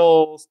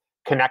skills,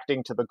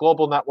 connecting to the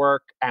global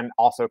network, and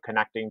also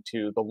connecting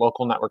to the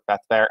local network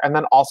that's there, and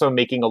then also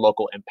making a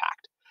local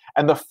impact.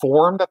 And the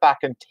form that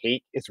that can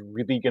take is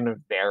really going to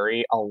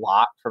vary a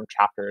lot from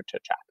chapter to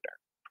chapter.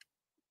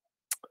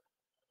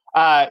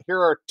 Here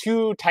are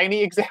two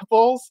tiny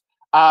examples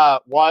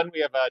One,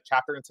 we have a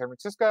chapter in San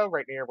Francisco,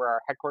 right near where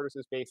our headquarters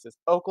is based, is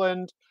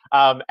Oakland.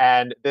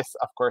 And this,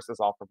 of course, is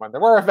all from when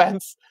there were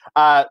events.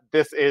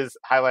 This is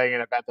highlighting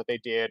an event that they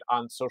did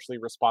on socially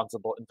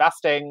responsible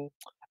investing.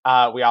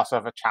 We also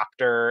have a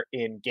chapter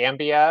in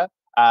Gambia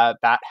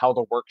that held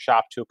a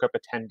workshop to equip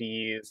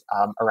attendees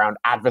around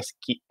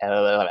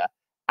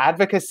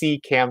advocacy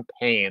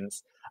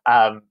campaigns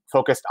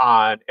focused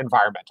on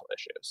environmental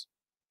issues.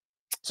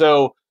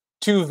 So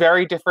two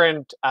very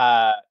different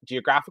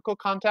geographical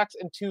contexts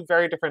and two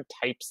very different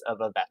types of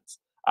events,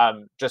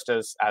 just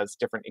as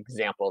different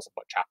examples of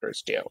what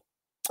chapters do.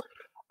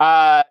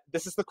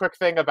 This is the quick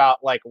thing about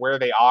like where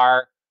they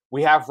are.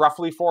 We have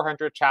roughly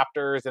 400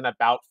 chapters in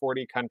about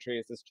 40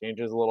 countries. This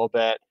changes a little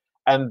bit.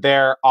 And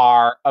there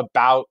are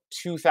about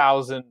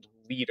 2,000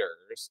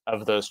 leaders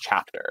of those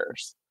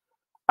chapters.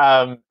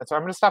 And so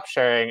I'm going to stop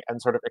sharing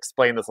and sort of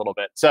explain this a little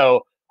bit.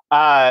 So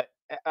I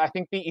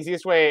think the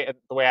easiest way,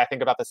 the way I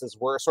think about this is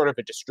we're sort of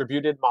a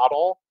distributed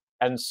model.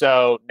 And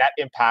so Net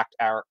Impact,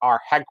 our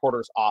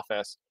headquarters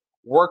office,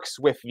 works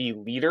with the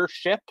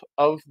leadership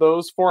of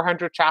those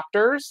 400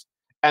 chapters,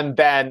 and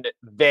then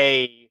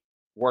they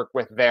work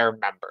with their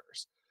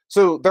members.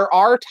 So there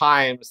are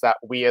times that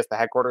we as the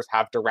headquarters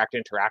have direct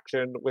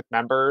interaction with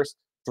members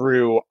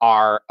through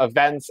our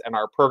events and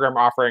our program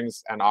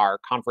offerings and our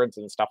conference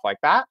and stuff like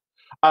that.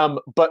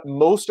 But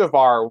most of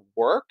our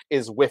work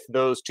is with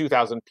those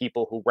 2,000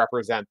 people who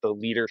represent the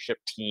leadership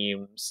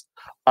teams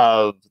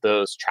of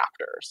those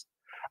chapters.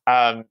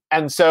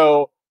 And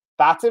so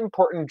that's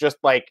important just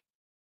like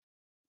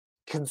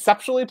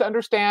conceptually to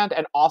understand,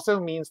 and also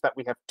means that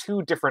we have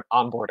two different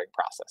onboarding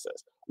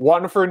processes,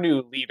 one for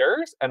new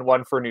leaders and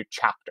one for new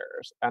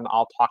chapters. And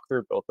I'll talk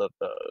through both of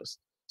those.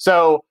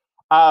 So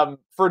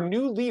for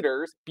new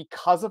leaders,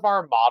 because of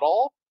our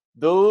model,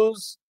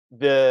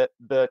 the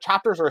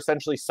chapters are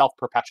essentially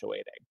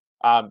self-perpetuating.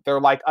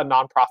 They're like a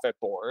nonprofit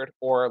board,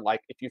 or like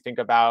if you think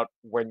about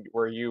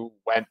where you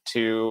went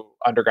to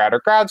undergrad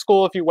or grad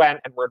school, if you went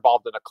and were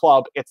involved in a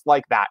club, it's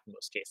like that in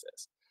most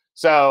cases.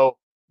 So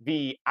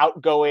the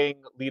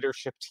outgoing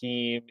leadership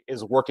team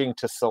is working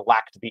to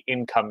select the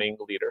incoming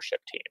leadership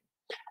team.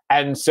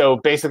 And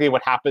so basically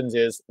what happens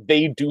is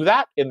they do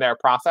that in their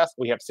process.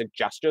 We have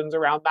suggestions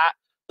around that,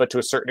 but to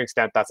a certain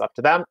extent, that's up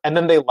to them. And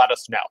then they let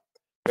us know.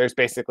 There's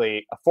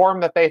basically a form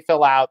that they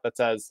fill out that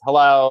says,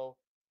 hello,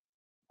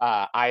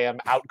 I am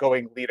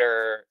outgoing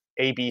leader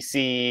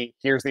ABC.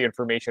 Here's the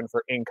information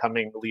for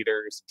incoming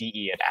leaders D,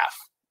 E, and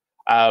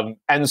F.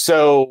 And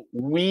so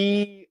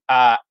we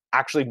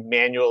actually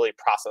manually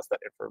process that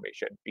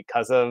information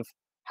because of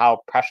how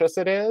precious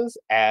it is,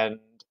 and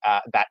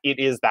that it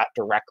is that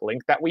direct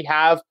link that we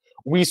have.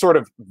 We sort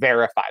of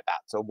verify that.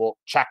 So we'll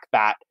check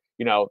that,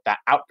 that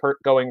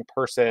outgoing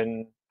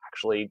person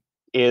actually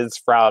is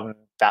from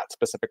that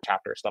specific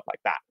chapter, stuff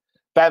like that.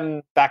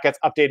 Then that gets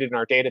updated in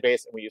our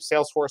database, and we use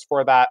Salesforce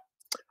for that.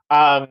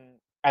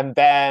 And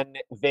then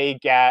they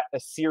get a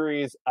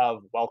series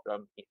of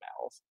welcome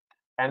emails.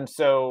 And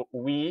so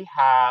we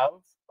have,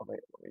 let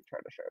me try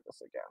to share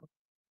this again.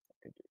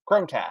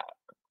 Chrome tab.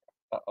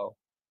 Uh-oh.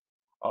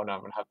 Oh no,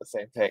 I'm gonna have the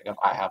same thing if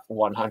I have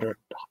 100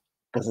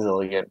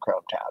 gazillion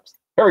Chrome tabs.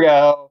 Here we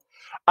go.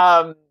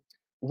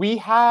 We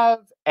have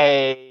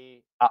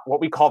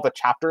what we call the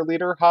Chapter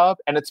Leader Hub,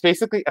 and it's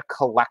basically a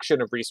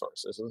collection of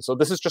resources. And so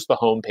this is just the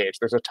homepage.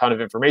 There's a ton of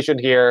information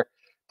here.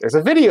 There's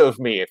a video of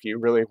me if you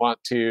really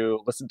want to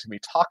listen to me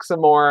talk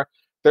some more.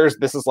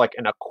 This is like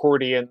an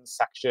accordion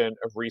section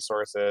of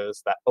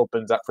resources that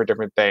opens up for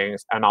different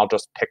things. And I'll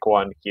just pick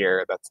one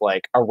here that's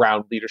like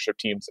around leadership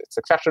teams and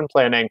succession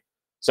planning.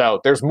 So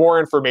there's more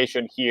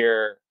information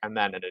here, and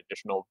then an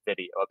additional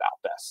video about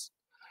this.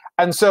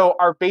 And so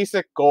our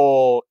basic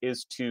goal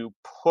is to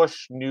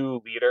push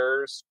new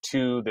leaders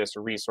to this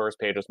resource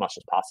page as much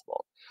as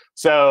possible.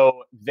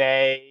 So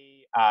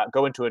they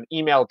go into an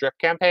email drip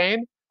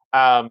campaign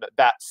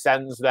that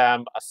sends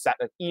them a set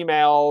of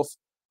emails.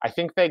 I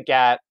think they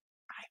get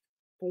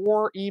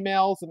 4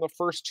 emails in the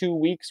first 2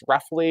 weeks,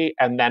 roughly,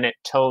 and then it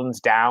tones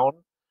down.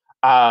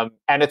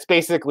 And it's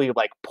basically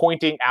like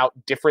pointing out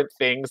different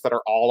things that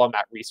are all on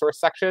that resource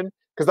section.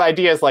 Because the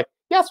idea is like,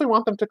 yes, we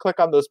want them to click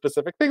on those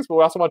specific things, but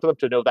we also want them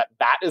to know that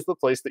that is the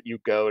place that you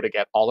go to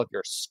get all of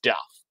your stuff.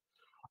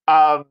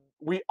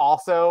 We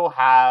also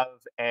have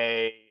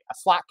a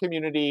Slack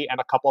community and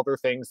a couple other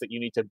things that you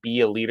need to be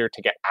a leader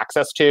to get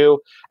access to.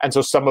 And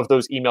so some of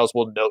those emails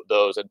will note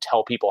those and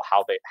tell people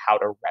how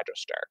to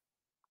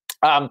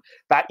register.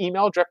 That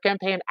email drip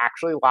campaign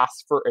actually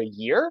lasts for a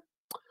year.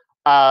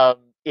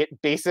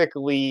 It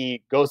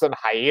basically goes on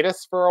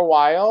hiatus for a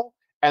while,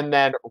 and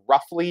then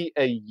roughly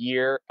a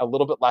year, a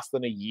little bit less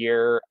than a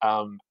year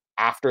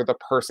after the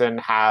person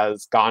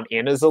has gone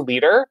in as a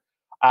leader,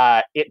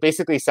 it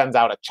basically sends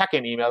out a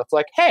check-in email that's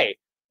like, hey,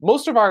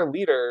 most of our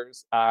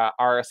leaders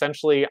are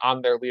essentially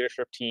on their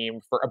leadership team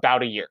for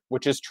about a year,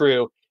 which is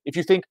true. If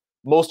you think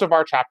most of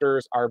our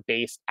chapters are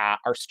based at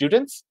our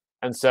students,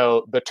 and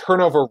so the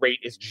turnover rate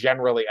is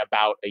generally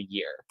about a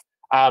year.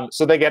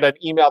 So they get an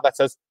email that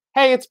says,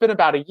 hey, it's been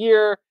about a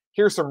year.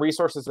 here's some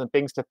resources and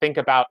things to think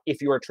about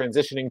if you are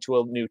transitioning to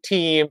a new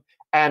team.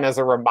 And as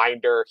a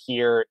reminder,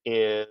 here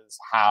is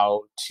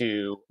how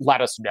to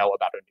let us know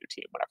about a new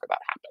team whenever that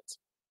happens.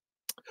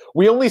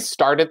 We only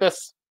started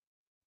this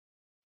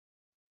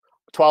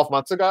 12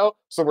 months ago,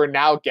 so we're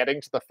now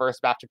getting to the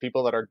first batch of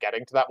people that are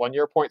getting to that 1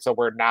 year point. So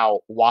we're now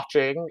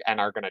watching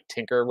and are going to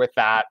tinker with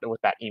that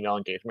email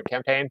engagement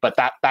campaign. But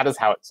that is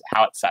how it's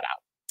set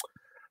out.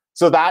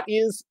 So that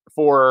is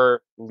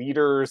for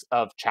leaders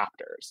of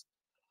chapters.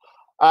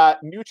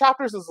 New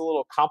chapters is a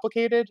little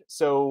complicated,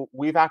 so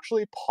we've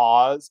actually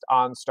paused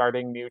on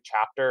starting new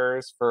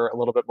chapters for a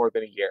little bit more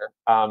than a year.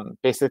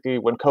 Basically,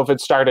 when COVID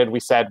started, we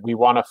said we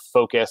want to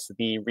focus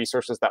the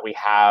resources that we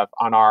have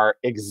on our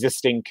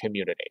existing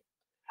community.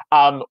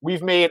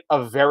 We've made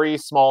a very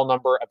small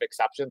number of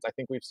exceptions. I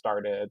think we've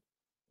started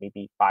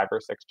maybe 5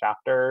 or 6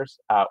 chapters.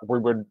 We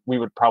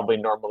would probably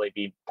normally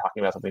be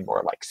talking about something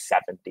more like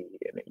 70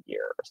 in a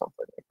year or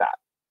something like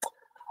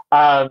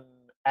that.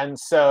 And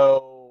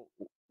so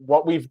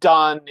what we've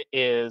done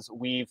is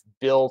we've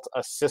built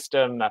a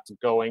system that's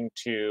going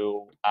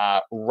to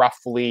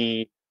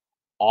roughly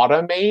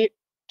automate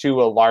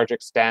to a large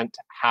extent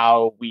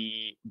how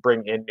we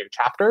bring in new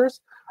chapters.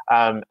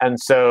 And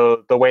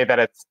so the way that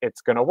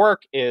it's going to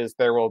work is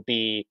there will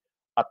be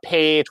a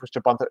page with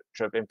a bunch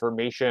of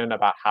information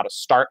about how to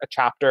start a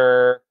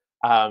chapter,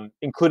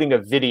 including a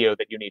video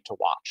that you need to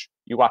watch.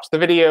 You watch the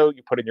video,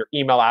 you put in your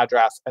email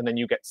address, and then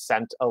you get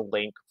sent a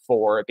link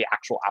for the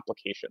actual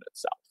application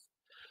itself.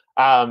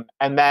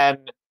 And then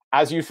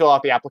as you fill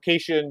out the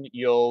application,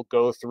 you'll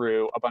go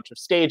through a bunch of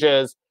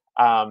stages.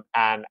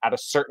 And at a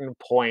certain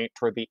point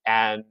toward the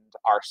end,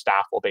 our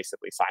staff will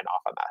basically sign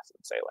off on that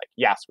and say, like,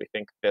 yes, we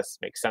think this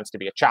makes sense to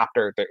be a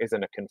chapter. There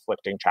isn't a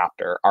conflicting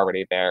chapter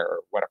already there,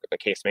 or whatever the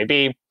case may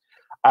be.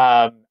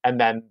 And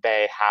then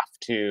they have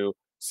to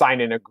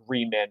sign an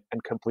agreement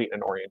and complete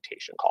an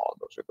orientation call.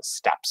 And those are the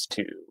steps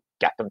to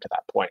get them to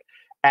that point.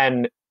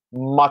 And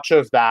much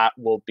of that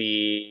will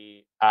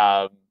be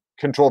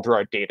controlled through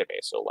our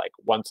database. So like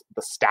once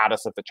the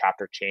status of the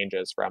chapter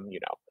changes from,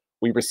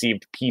 we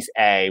received piece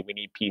A, we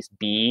need piece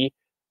B,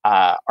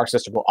 our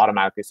system will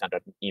automatically send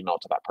an email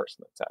to that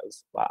person that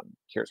says,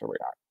 here's where we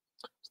are.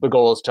 So the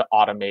goal is to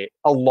automate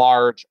a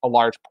large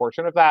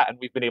portion of that. And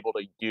we've been able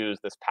to use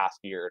this past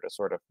year to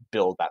sort of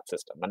build that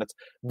system. And it's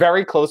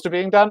very close to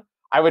being done.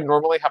 I would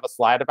normally have a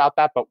slide about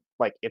that, but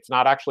like it's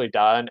not actually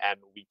done. And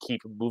we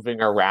keep moving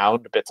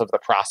around bits of the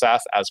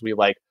process as we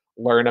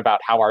learn about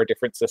how our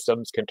different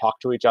systems can talk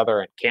to each other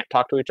and can't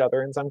talk to each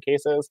other in some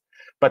cases.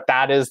 But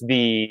that is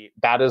the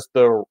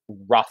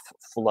rough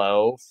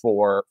flow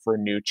for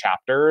new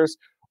chapters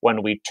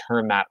when we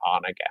turn that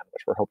on again,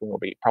 which we're hoping will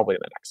be probably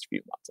in the next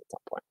few months at some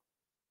point.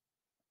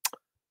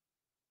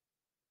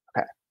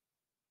 Okay,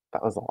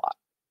 that was a lot.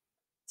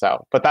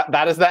 So, but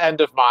that is the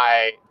end of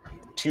my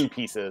 2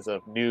 pieces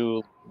of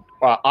new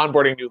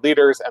onboarding new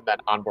leaders and then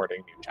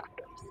onboarding new chapters.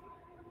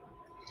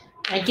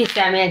 Thank you,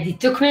 Sammy. It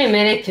took me a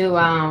minute to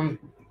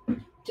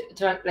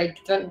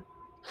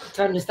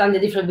understand the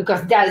difference,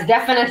 because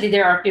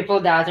there are people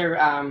that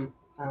are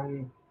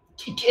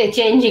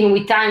changing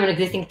with time on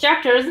existing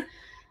chapters.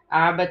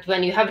 But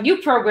when you have a new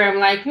program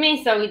like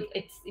me, so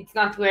it's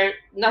not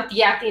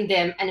yet in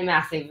a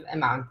massive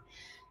amount.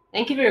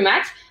 Thank you very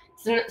much.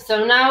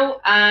 So now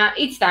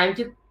it's time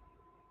to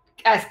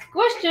ask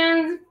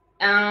questions.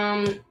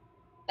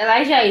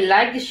 Elijah, I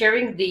like the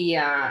sharing the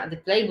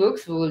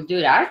playbooks. We will do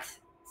that.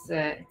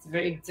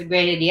 It's a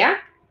great idea.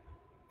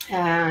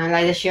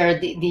 Elijah shared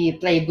the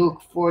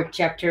playbook for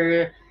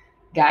chapter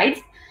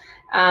guides.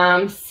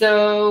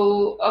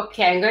 So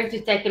okay, I'm going to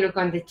take a look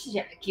on the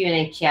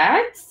Q&A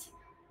chat.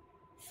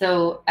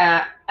 So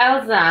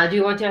Elsa, do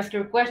you want to ask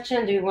your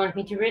question? Do you want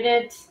me to read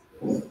it?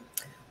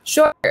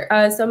 Sure.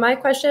 So my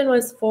question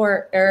was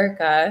for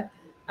Erica.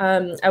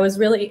 I was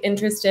really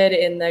interested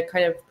in the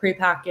kind of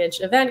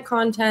prepackaged event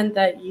content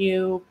that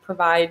you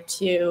provide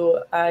to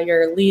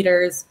your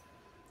leaders.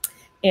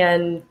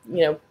 And,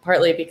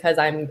 partly because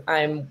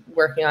I'm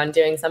working on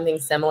doing something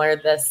similar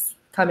this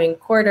coming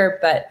quarter,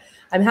 but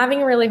I'm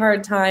having a really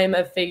hard time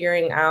of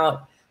figuring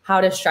out how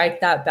to strike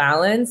that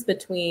balance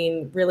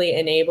between really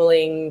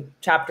enabling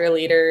chapter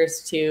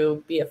leaders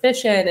to be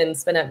efficient and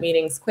spin up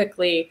meetings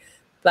quickly,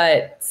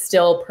 but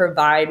still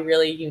provide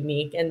really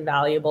unique and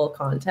valuable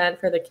content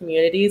for the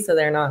community so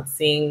they're not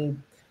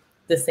seeing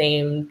the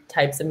same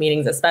types of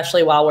meetings,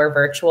 especially while we're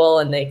virtual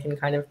and they can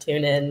kind of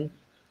tune in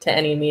to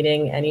any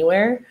meeting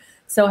anywhere.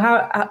 So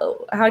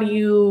how do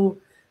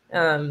you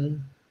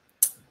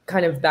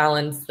kind of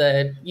balance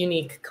the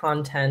unique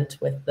content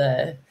with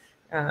the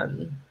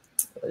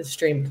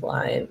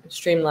streamlined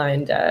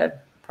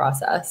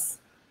process?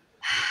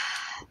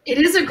 It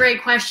is a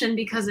great question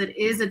because it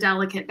is a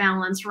delicate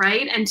balance,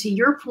 right? And to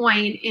your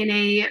point, in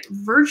a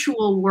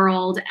virtual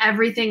world,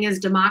 everything is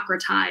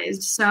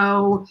democratized.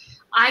 So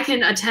I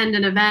can attend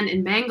an event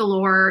in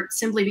Bangalore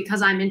simply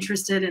because I'm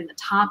interested in the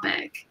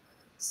topic.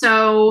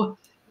 So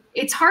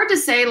it's hard to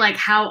say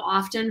how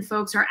often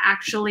folks are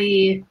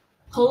actually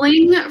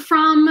pulling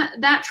from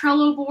that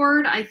Trello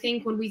board. I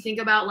think when we think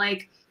about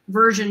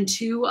version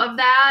 2 of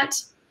that,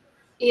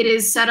 it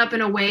is set up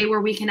in a way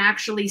where we can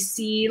actually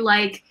see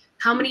like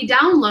how many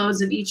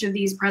downloads of each of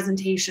these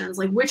presentations,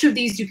 like which of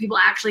these do people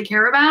actually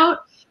care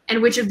about,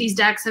 and which of these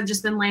decks have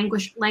just been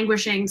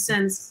languishing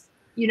since,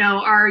 you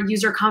know, our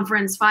user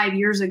conference 5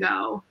 years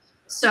ago.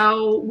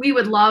 So we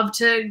would love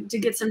to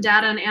get some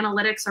data and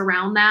analytics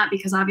around that,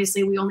 because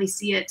obviously we only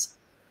see it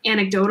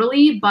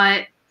anecdotally.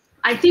 But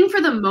I think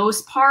for the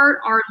most part,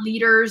 our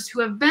leaders who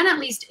have been at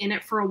least in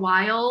it for a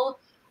while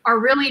are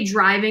really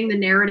driving the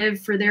narrative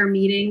for their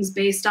meetings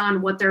based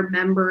on what their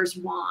members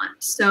want.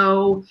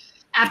 So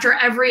after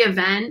every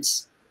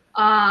event,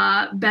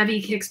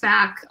 Bevy kicks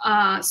back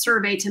a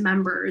survey to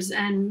members,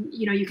 and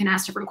you know, you can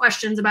ask different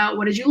questions about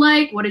what did you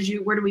like, where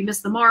did we miss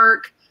the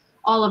mark,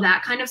 all of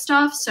that kind of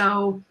stuff.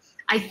 So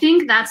I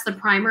think that's the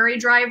primary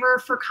driver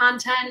for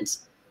content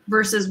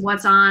versus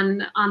what's on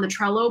the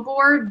Trello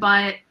board.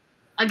 But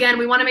again,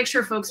 we want to make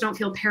sure folks don't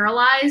feel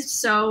paralyzed.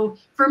 So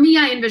for me,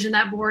 I envision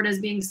that board as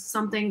being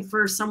something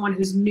for someone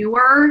who's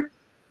newer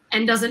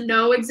and doesn't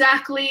know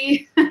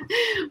exactly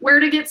where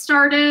to get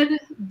started.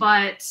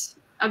 But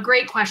a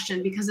great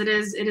question, because it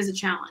is a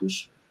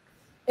challenge.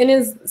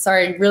 And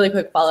sorry, really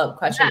quick follow-up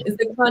question. Yeah. Is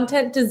the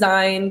content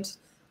designed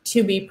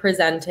to be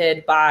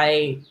presented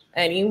by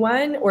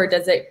anyone, or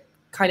does it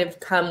kind of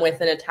come with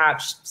an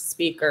attached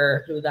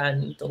speaker who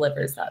then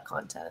delivers that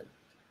content?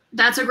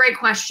 That's a great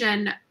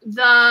question.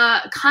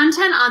 The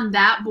content on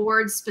that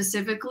board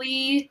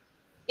specifically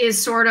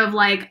is sort of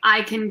like,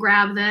 I can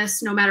grab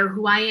this no matter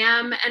who I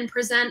am and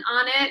present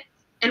on it.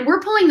 And we're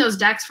pulling those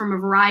decks from a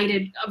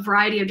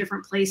variety of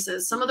different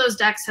places. Some of those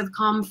decks have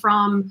come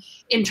from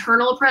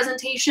internal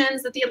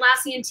presentations that the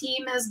Atlassian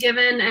team has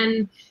given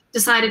and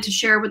decided to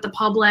share with the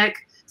public.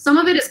 Some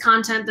of it is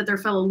content that their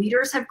fellow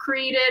leaders have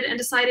created and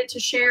decided to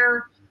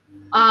share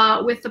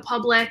with the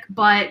public.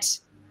 But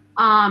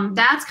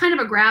that's kind of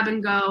a grab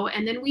and go.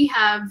 And then we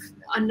have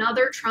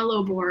another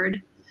Trello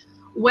board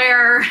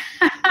where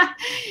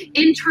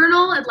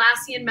internal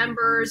Atlassian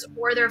members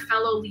or their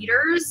fellow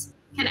leaders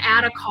can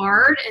add a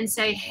card and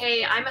say,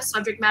 hey, I'm a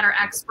subject matter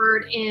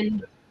expert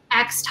in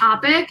X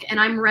topic, and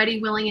I'm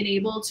ready, willing, and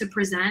able to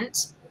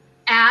present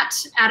at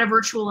a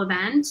virtual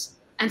event.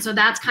 And so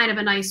that's kind of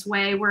a nice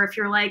way where if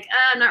you're like,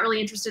 I'm not really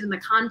interested in the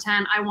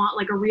content, I want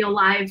like a real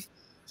live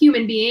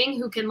human being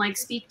who can like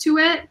speak to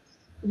it,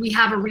 we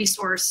have a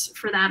resource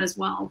for that as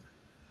well.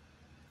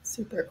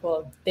 Super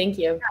cool. Thank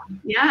you.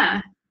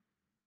 Yeah.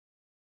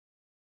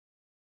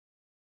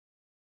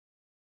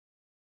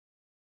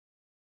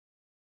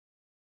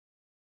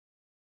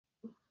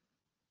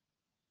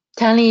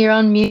 Tally, you're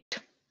on mute.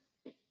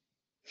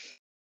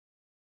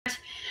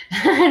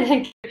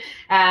 Thank you.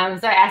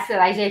 So I asked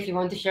Elijah if you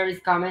want to share his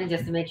comment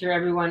just to make sure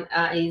everyone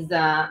is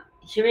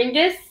hearing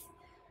this.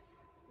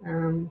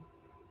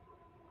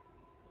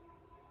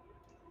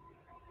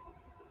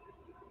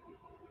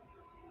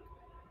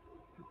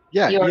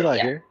 Yeah, Eli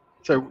here.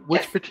 So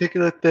which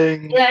particular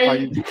thing are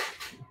you?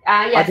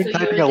 I've been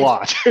typing a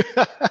lot.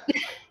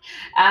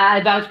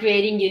 About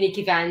creating unique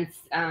events.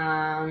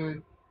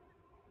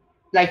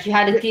 Like you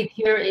had a tip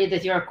here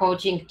that you're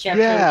coaching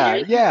chapter.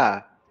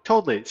 Yeah,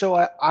 totally.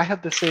 So I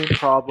have the same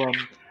problem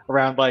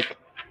around like,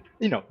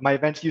 you know, my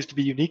events used to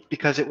be unique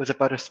because it was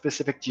about a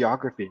specific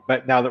geography.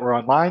 But now that we're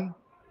online,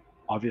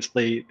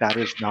 obviously that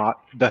is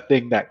not the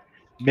thing that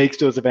makes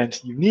those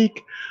events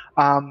unique.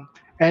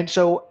 And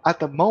so at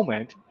the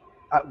moment,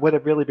 what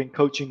I've really been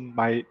coaching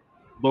my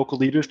local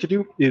leaders to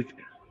do is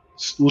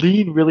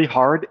lean really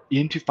hard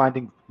into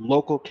finding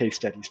local case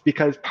studies,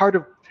 because part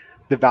of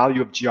the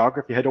value of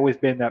geography had always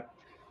been that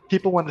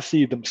people want to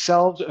see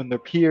themselves and their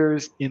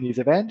peers in these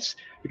events,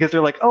 because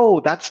they're like, oh,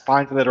 that's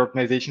fine for that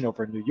organization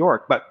over in New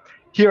York, but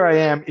here I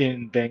am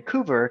in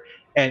Vancouver,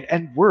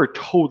 and we're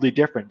totally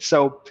different.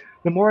 So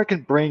the more I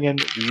can bring in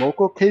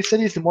local case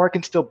studies, the more I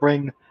can still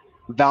bring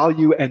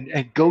value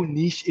and go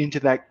niche into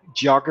that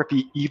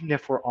geography, even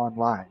if we're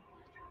online.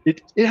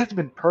 It hasn't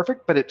been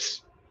perfect, but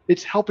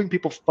it's helping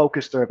people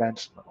focus their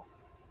events a little.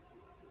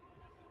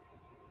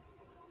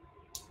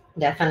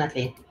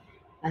 Definitely.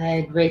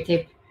 Great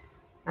tip.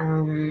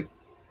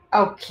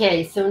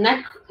 Okay, so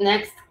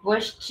next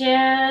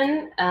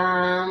question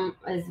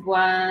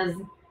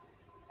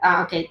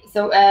okay.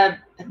 So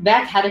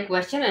Beth had a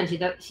question, and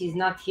she's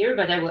not here,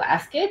 but I will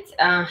ask it.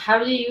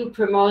 How do you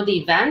promote the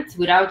event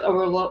without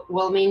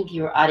overwhelming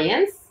your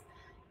audience?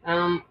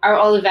 Are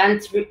all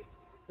events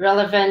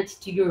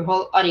relevant to your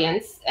whole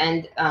audience,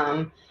 and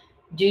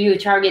do you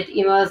target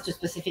emails to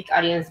specific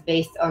audience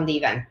based on the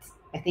event?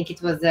 I think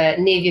it was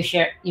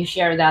Niamh, you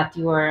shared that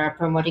you were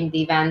promoting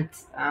the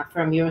event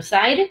from your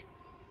side.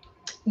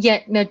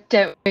 Yeah, no,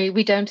 don't worry.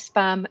 We don't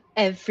spam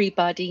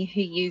everybody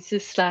who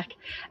uses Slack.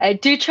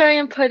 Do try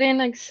and put in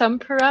like some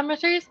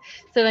parameters.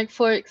 So like,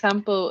 for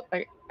example,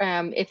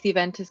 if the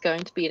event is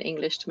going to be in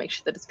English, to make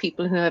sure that it's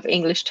people who have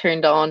English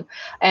turned on.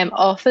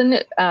 Often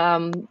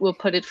we'll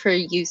put it for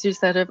users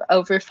that have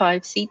over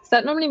 5 seats.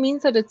 That normally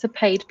means that it's a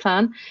paid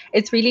plan.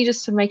 It's really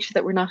just to make sure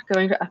that we're not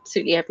going to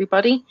absolutely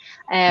everybody.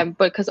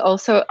 Because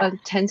also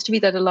it tends to be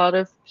that a lot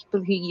of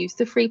people who use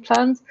the free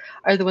plans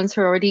are the ones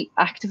who are already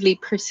actively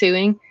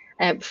pursuing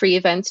free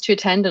events to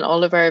attend, and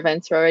all of our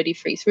events are already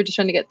free. So we're just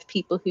trying to get the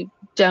people who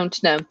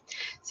don't know.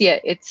 So yeah,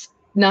 it's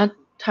not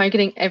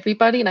targeting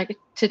everybody. Like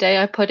today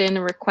I put in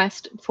a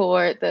request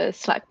for the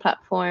Slack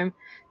platform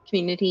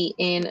community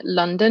in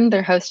London.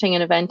 They're hosting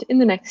an event in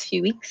the next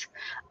few weeks,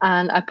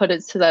 and I put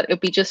it so that it'll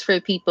be just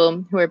for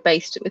people who are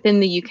based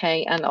within the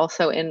UK and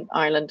also in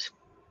Ireland.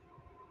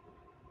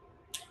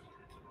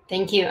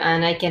 Thank you.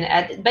 And I can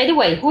add, by the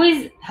way, who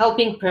is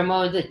helping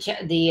promote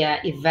the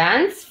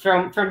events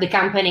from the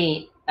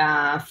company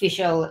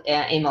official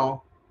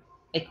email?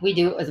 Like we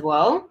do as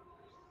well.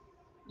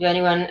 Do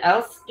anyone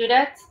else do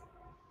that?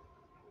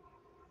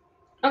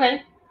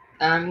 Okay,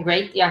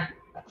 great. Yeah,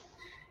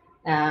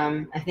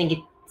 I think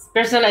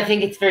I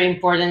think it's very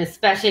important,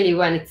 especially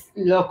when it's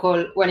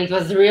local, when it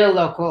was real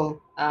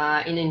local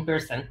in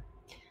person.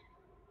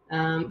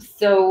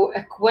 So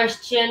a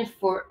question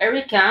for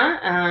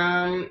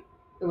Erica.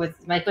 Was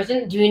my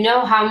question: do you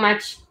know how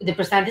much the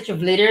percentage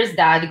of leaders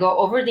that go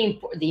over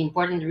the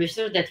important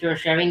research that you're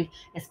sharing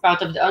as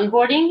part of the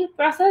onboarding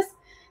process?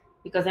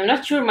 Because I'm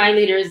not sure my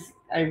leaders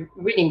are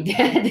reading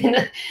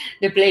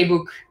the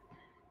playbook.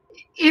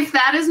 If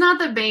that is not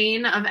the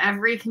bane of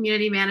every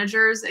community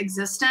manager's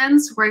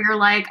existence, where you're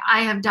like, I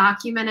have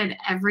documented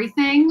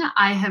everything,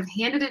 I have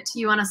handed it to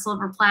you on a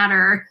silver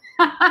platter,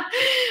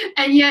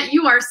 and yet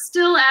you are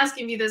still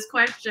asking me this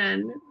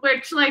question,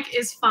 which like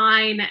is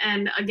fine.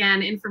 And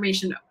again,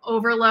 information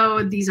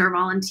overload. These are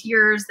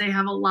volunteers. They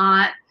have a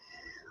lot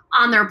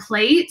on their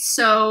plate.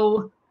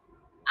 So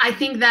I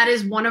think that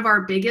is one of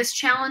our biggest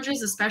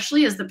challenges,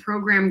 especially as the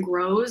program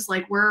grows.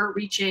 Like we're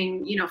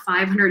reaching,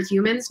 500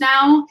 humans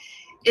now,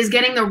 is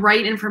getting the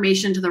right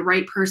information to the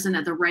right person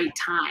at the right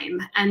time.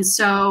 And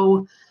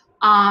so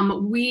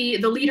the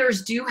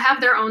leaders do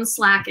have their own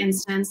Slack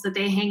instance that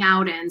they hang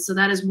out in. So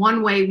that is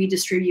one way we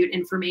distribute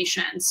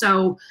information.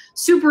 So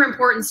super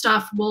important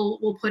stuff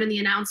we'll put in the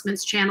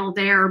announcements channel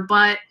there.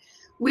 But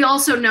we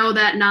also know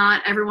that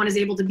not everyone is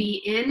able to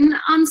be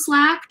on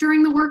Slack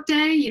during the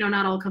workday.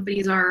 Not all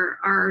companies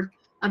are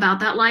about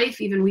that life,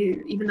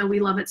 even though we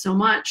love it so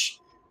much.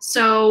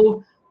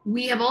 So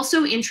we have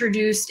also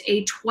introduced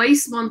a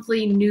twice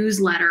monthly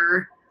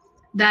newsletter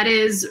that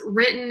is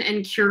written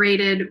and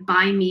curated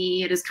by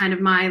me. It is kind of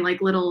my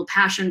little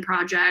passion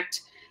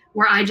project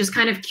where I just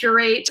kind of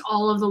curate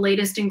all of the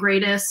latest and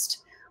greatest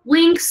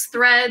links,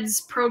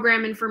 threads,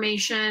 program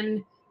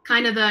information,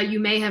 kind of you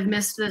may have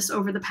missed this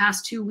over the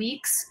past 2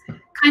 weeks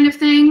kind of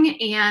thing.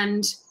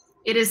 And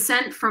it is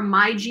sent from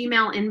my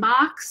Gmail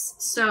inbox.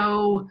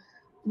 So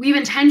we've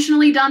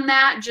intentionally done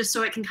that just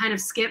so it can kind of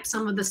skip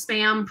some of the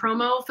spam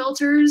promo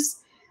filters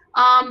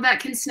that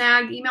can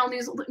snag email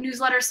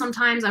newsletters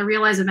sometimes. I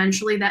realize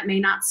eventually that may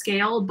not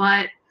scale,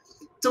 but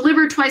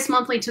delivered twice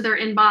monthly to their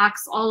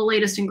inbox, all the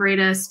latest and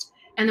greatest.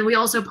 And then we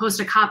also post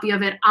a copy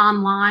of it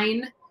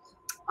online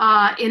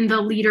in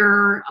the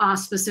leader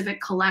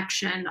specific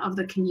collection of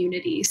the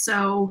community.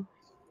 So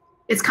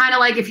it's kind of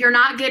like, if you're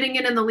not getting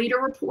it in the leader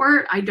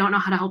report, I don't know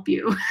how to help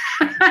you.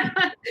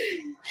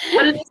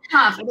 But it is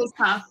tough. It is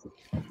tough.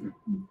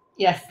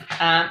 Yes.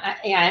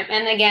 Yeah.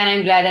 And again,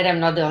 I'm glad that I'm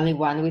not the only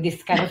one with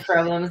these kind of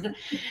problems.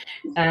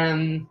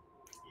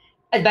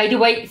 By the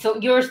way, so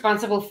you're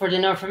responsible for the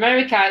North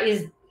America.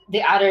 Is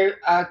the other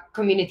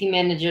community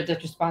manager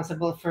that's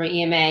responsible for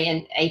EMEA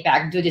and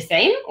APAC do the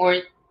same, or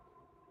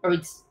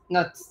it's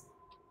not?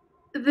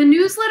 The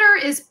newsletter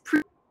is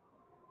pretty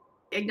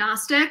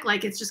agnostic.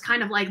 Like it's just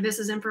kind of like, this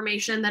is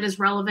information that is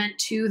relevant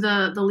to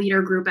the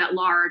leader group at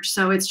large.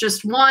 So it's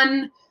just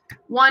one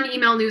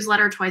email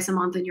newsletter twice a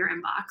month in your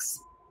inbox.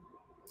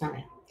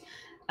 Okay.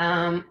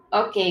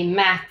 Okay,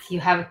 Matt,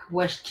 you have a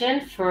question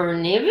for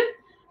Niamh.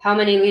 How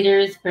many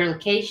leaders per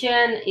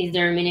location? Is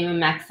there a minimum,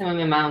 maximum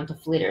amount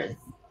of leaders?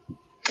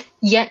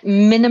 Yeah,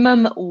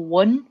 minimum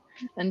 1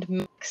 and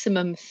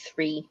maximum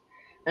 3.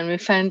 And we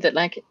found that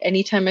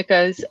anytime it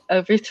goes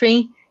over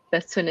 3,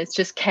 that's when it's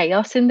just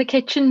chaos in the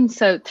kitchen.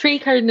 So 3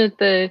 kind of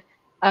the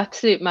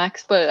absolute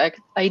max, but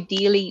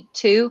ideally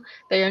 2.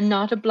 They are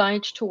not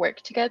obliged to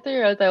work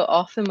together, although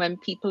often when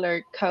people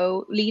are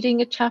co-leading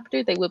a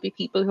chapter, they will be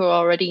people who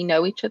already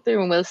know each other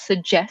and will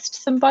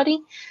suggest somebody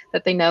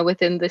that they know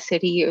within the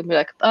city and be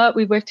like, oh,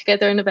 we work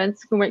together in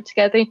events, we can work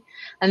together.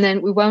 And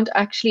then we won't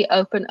actually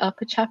open up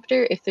a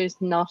chapter if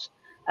there's not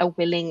a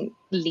willing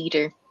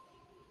leader.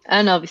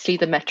 And obviously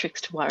the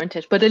metrics to warrant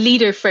it, but a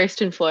leader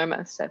first and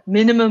foremost. So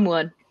minimum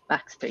 1,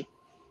 max 3.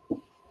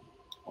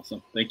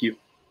 Awesome, thank you.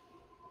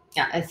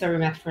 Yeah, sorry,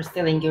 Matt, for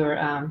stealing your.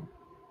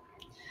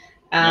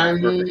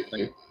 Perfect.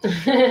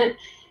 Thank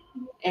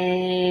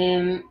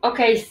you.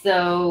 Okay,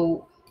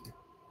 so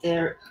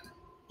there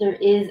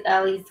is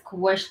Ali's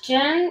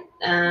question.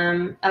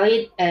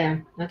 Ali,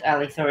 not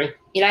Ali, sorry.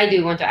 Eli, do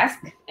you want to ask?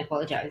 I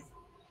apologize.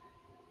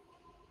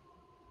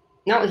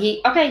 No,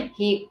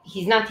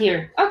 he's not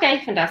here.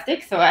 Okay,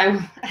 fantastic. So I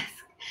will ask.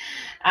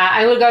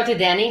 I will go to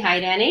Danny. Hi,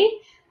 Danny.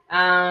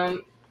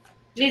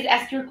 Please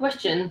ask your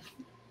question.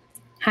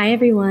 Hi,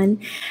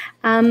 everyone.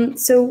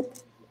 So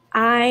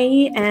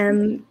I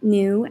am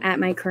new at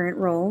my current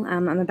role.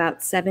 I'm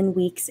about 7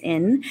 weeks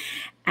in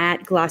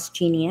at Gloss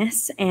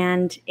Genius,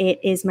 and it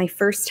is my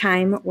first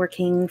time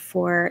working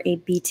for a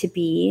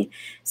B2B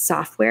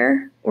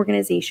software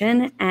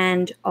organization,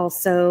 and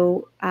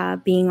also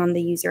being on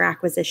the user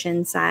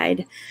acquisition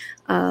side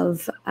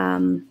of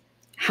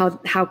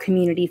how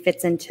community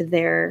fits into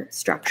their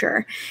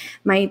structure.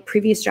 My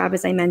previous job,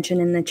 as I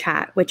mentioned in the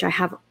chat, which I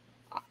have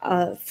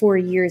 4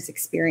 years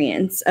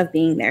experience of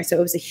being there. So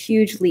it was a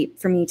huge leap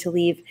for me to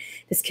leave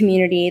this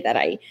community that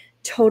I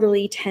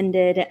totally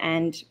tended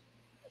and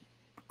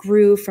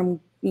grew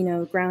from,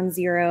 ground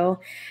zero.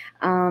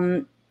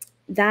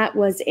 That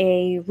was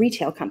a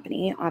retail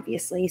company,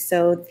 obviously.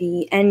 So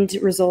the end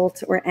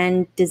result or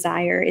end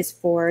desire is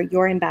for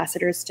your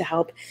ambassadors to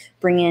help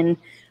bring in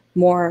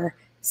more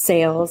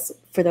sales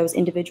for those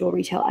individual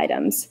retail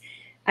items.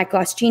 At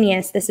Gloss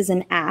Genius, this is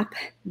an app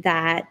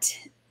that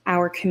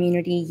our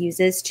community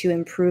uses to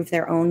improve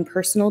their own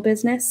personal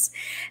business.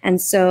 And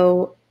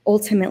so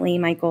ultimately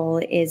my goal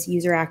is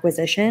user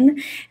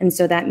acquisition. And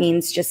so that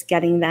means just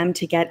getting them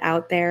to get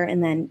out there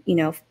and then,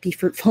 be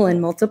fruitful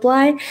and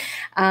multiply.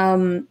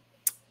 I'm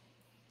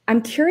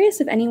curious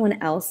if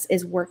anyone else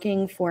is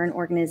working for an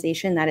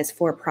organization that is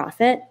for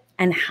profit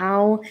and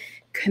how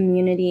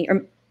community,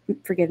 or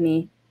forgive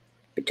me,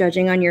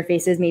 judging on your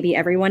faces, maybe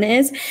everyone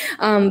is,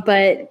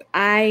 but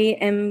I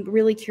am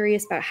really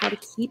curious about how to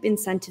keep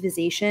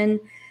incentivization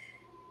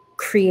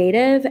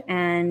creative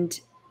and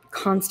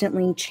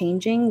constantly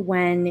changing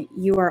when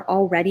you are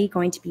already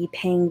going to be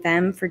paying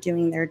them for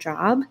doing their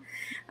job.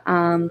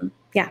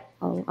 Yeah,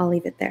 I'll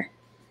leave it there.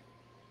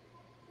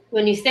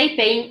 When you say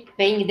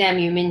paying them,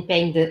 you mean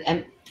paying the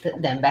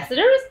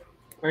ambassadors?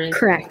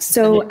 Correct.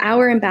 So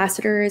our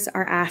ambassadors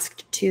are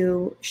asked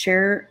to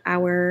share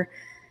our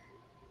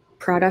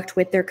product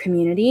with their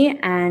community,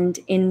 and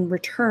in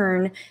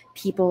return,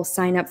 people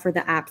sign up for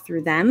the app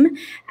through them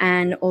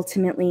and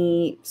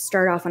ultimately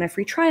start off on a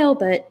free trial,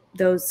 but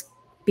those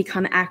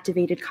become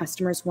activated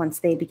customers once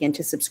they begin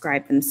to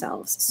subscribe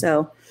themselves.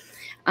 So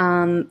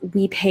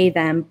we pay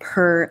them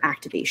per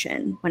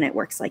activation when it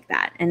works like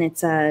that, and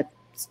it's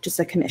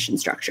just a commission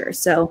structure.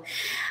 So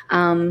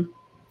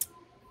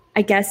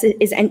I guess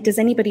does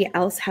anybody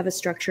else have a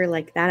structure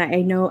like that?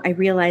 I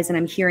realize, and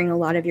I'm hearing a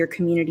lot of your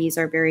communities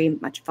are very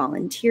much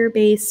volunteer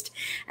based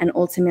and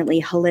ultimately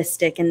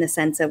holistic in the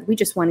sense of we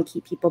just want to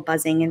keep people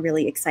buzzing and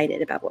really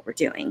excited about what we're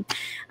doing.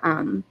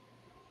 Can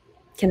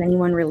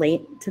anyone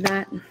relate to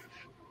that?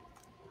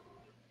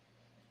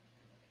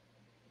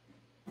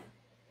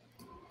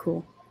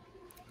 Cool.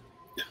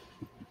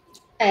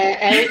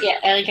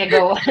 Erica,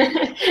 go.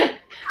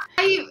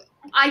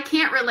 I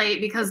can't relate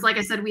because, like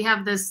I said, we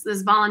have this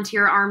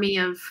volunteer army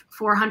of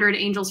 400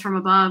 angels from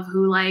above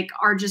who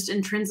are just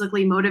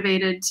intrinsically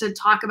motivated to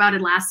talk about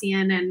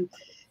Atlassian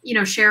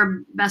and,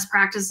 share best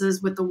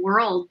practices with the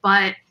world.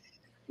 But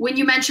when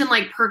you mention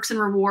perks and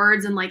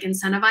rewards and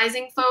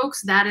incentivizing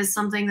folks, that is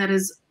something that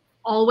is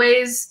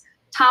always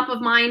top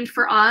of mind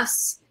for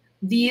us.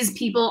 These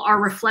people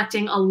are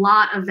reflecting a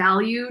lot of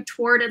value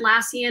toward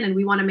Atlassian, and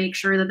we want to make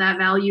sure that that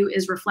value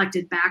is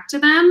reflected back to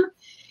them.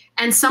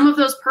 And some of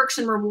those perks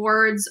and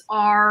rewards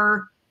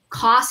are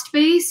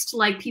cost-based,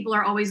 like people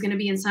are always going to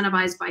be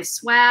incentivized by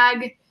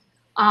swag.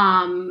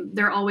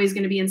 They're always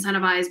going to be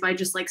incentivized by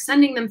just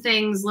sending them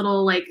things,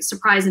 little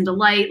surprise and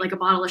delight, like a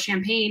bottle of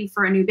champagne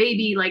for a new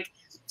baby,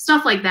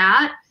 stuff like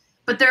that.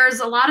 But there's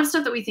a lot of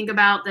stuff that we think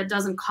about that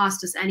doesn't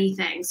cost us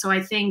anything. So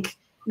I think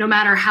no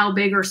matter how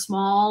big or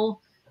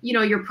small,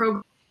 your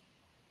program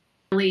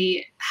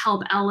really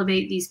help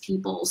elevate these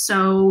people.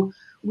 So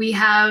we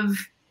have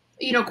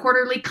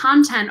quarterly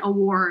content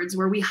awards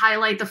where we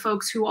highlight the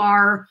folks who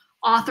are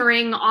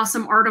authoring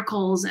awesome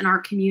articles in our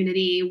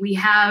community. We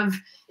have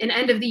an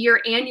end of the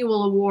year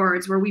annual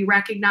awards where we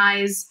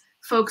recognize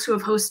folks who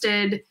have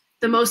hosted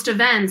the most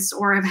events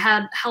or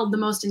have held the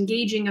most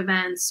engaging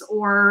events,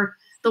 or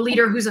the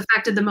leader who's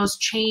affected the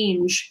most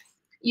change,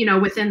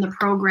 within the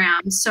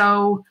program.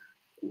 So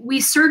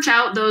we search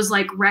out those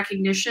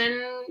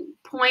recognition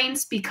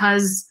points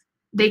because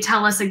they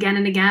tell us again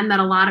and again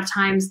that a lot of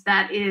times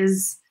that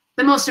is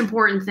the most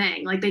important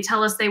thing. They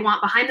tell us they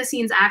want behind the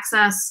scenes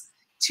access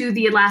to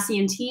the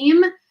Atlassian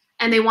team,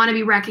 and they want to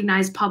be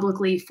recognized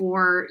publicly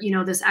for,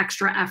 this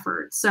extra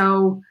effort.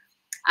 So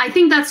I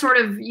think that's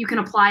you can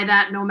apply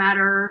that no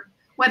matter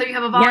whether you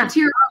have a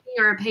volunteer army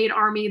or a paid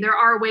army. There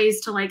are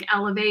ways to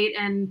elevate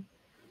and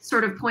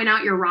point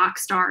out your rock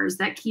stars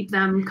that keep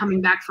them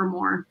coming back for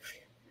more.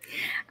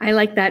 I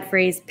like that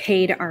phrase,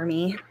 paid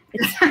army.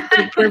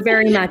 We're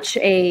very much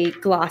a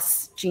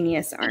Gloss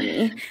Genius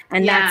army,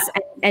 and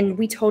and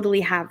we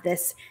totally have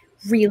this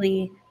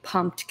really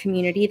pumped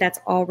community that's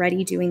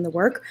already doing the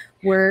work.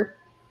 We're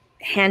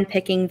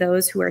handpicking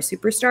those who are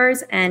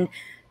superstars and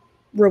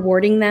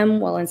rewarding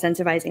them while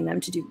incentivizing them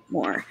to do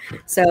more.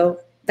 So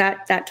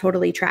that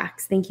totally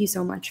tracks. Thank you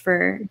so much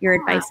for your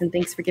advice, and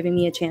thanks for giving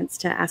me a chance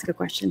to ask a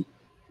question.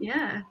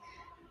 Yeah.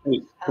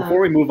 Hey, before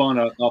we move on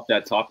off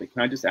that topic,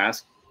 can I just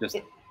ask, just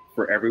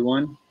for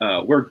everyone,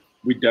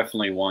 we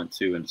definitely want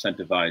to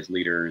incentivize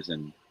leaders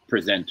and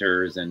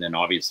presenters, and then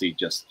obviously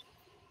just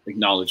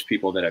acknowledge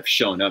people that have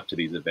shown up to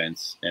these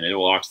events, and it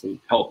will actually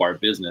help our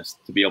business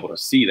to be able to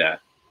see that,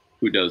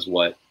 who does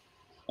what.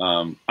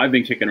 I've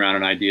been kicking around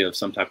an idea of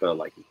some type of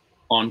like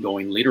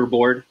ongoing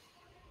leaderboard,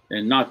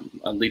 and not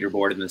a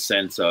leaderboard in the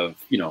sense of,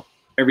 you know,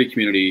 every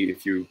community,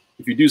 if you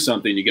do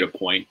something, you get a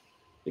point.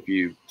 If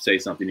you say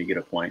something, you get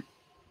a point.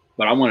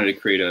 But I wanted to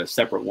create a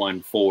separate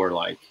one for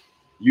like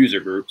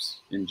user groups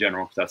in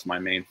general, because that's my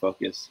main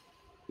focus.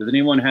 Does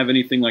anyone have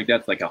anything like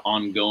that? It's like an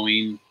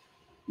ongoing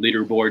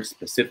leaderboard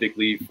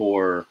specifically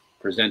for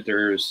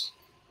presenters,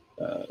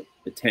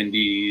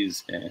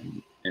 attendees,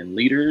 and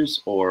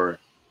leaders? Or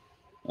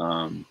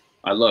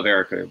I love,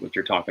 Erica, what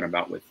you're talking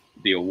about with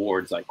the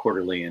awards, like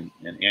quarterly and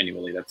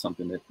annually. That's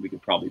something that we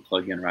could probably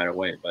plug in right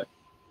away. But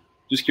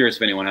just curious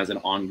if anyone has an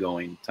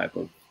ongoing type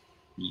of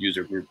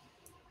user group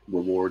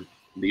reward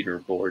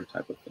leaderboard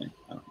type of thing.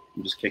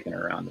 I'm just kicking it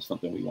around as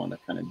something we want to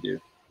kind of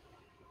do.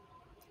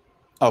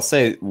 I'll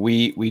say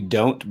we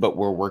don't, but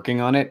we're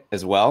working on it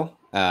as well.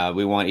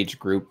 We want each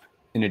group,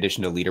 in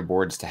addition to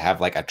leaderboards, to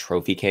have like a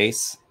trophy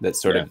case that's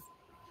sort of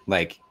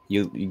like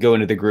you go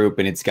into the group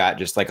and it's got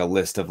just like a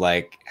list of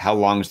like how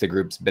long's the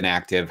group's been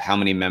active, how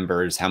many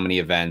members, how many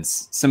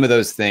events, some of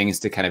those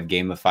things to kind of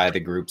gamify the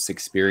group's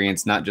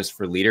experience, not just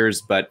for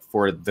leaders, but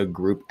for the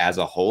group as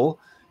a whole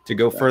to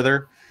go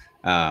further.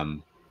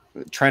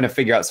 Trying to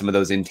figure out some of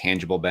those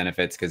intangible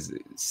benefits, because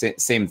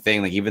same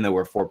thing, like even though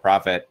we're for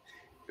profit,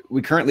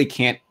 we currently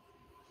can't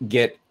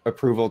get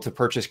approval to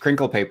purchase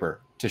crinkle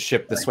paper to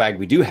ship the swag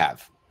we do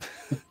have.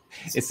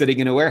 It's sitting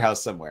in a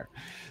warehouse somewhere.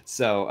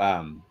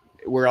 So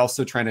we're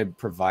also trying to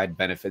provide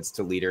benefits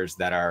to leaders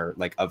that are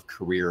like of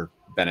career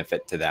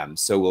benefit to them.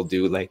 So we'll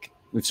do like,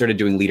 we've started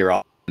doing leader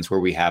options where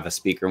we have a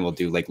speaker and we'll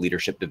do like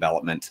leadership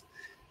development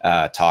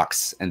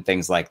talks and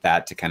things like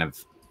that to kind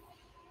of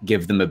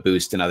give them a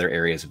boost in other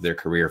areas of their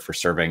career for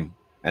serving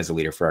as a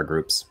leader for our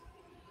groups.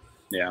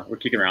 Yeah, we're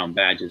kicking around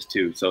badges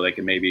too, so they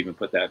can maybe even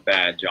put that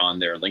badge on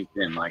their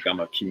LinkedIn, like I'm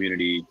a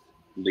community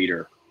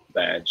leader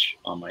badge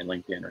on my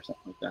LinkedIn or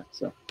something like that.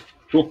 So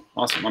cool,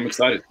 awesome. I'm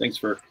excited.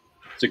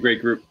 It's a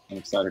great group. I'm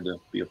excited to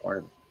be a part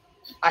of it.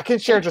 I can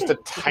share just a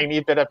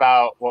tiny bit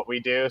about what we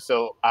do.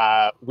 So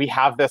we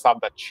have this on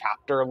the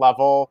chapter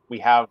level. We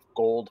have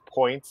gold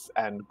points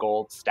and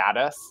gold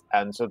status.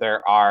 And so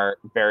there are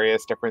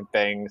various different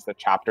things that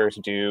chapters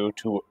do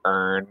to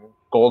earn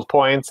gold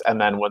points. And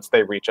then once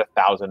they reach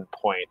 1,000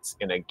 points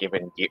in a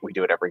given year, we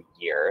do it every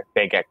year,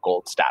 they get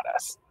gold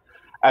status.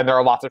 And there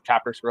are lots of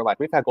chapters who are like,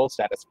 we've had gold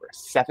status for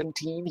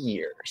 17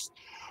 years.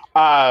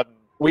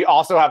 We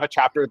also have a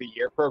chapter of the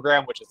year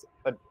program, which is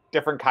a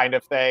different kind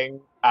of thing.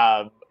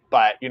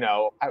 But you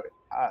know,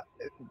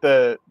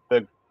 the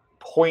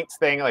points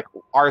thing, like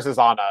ours is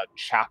on a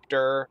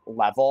chapter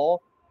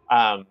level,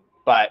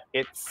 but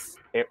it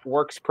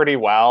works pretty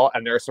well.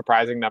 And there are a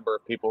surprising number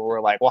of people who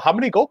are like, well, how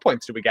many gold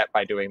points do we get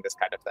by doing this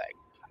kind of thing?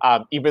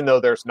 Even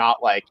though there's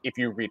not like, if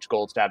you reach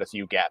gold status,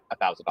 you get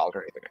 $1,000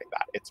 or anything like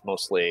that. It's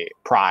mostly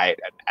pride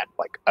and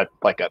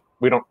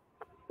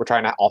we're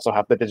trying to also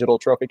have the digital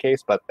trophy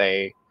case, but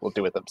they will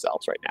do it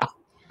themselves right now.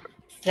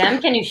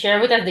 Sam, can you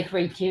share with us the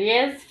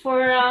criteria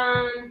for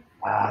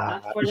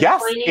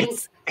yes, training?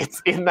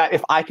 it's in that,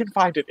 if I can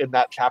find it in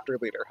that chapter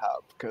leader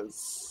hub,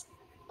 because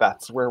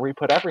that's where we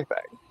put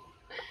everything.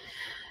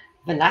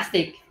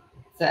 Fantastic.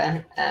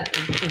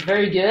 It's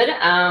very good.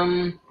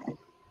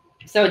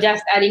 So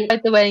just adding. By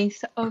the way,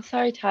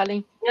 sorry,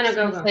 Tally. No,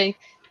 go.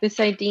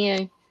 This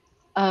idea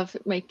of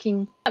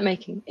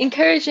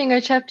encouraging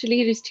our chapter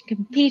leaders to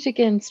compete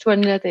against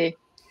one another.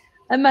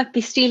 I might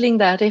be stealing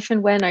that if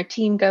and when our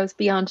team goes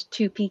beyond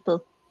 2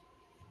 people.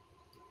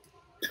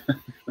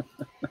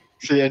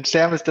 See, and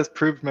Sam has just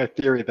proved my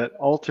theory that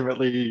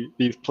ultimately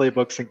these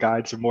playbooks and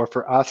guides are more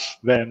for us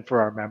than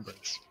for our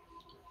members.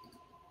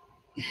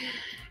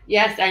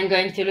 Yes, I'm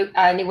going to look.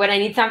 When I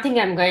need something,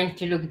 I'm going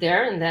to look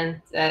there and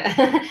then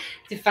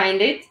to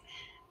find it.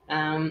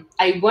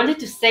 I wanted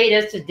to say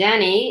this to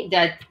Danny,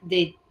 that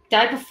the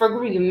type of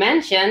program you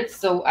mentioned,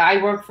 so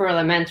I work for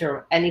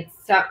Elementor, and it's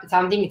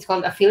something, it's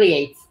called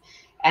affiliates.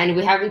 And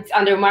we have it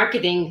under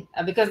marketing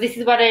because this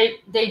is what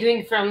they're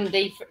doing from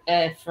the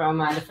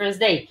first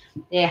day.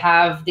 They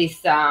have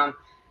these YouTubers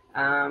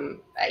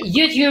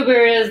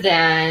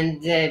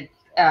and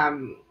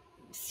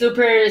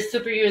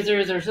super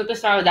users or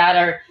superstars that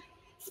are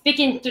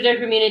speaking to their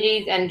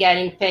communities and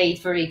getting paid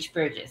for each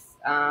purchase.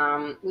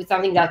 With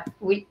something that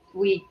we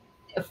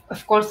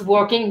of course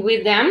working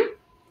with them,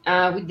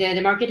 with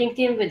the marketing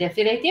team, with the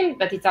affiliate team,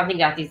 but it's something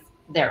that is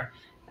there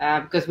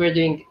because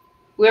we're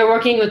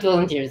working with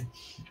volunteers.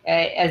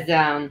 This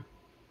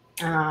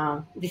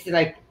is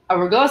like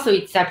our goal, so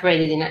it's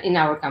separated in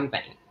our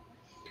company.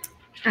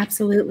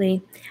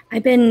 Absolutely.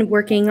 I've been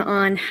working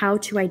on how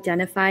to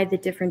identify the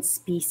different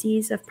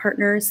species of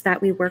partners that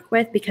we work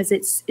with, because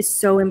it's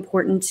so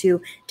important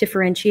to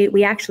differentiate.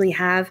 We actually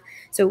have,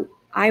 so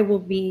I will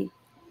be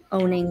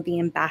owning the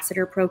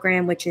ambassador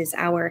program, which is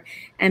our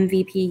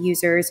MVP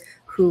users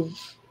who,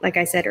 like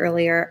I said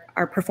earlier,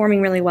 are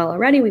performing really well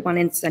already. We want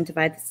to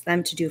incentivize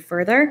them to do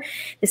further.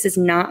 This is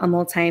not a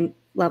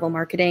multi-level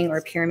marketing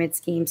or pyramid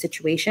scheme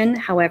situation.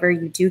 However,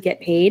 you do get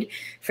paid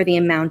for the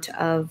amount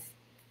of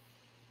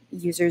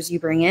users you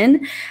bring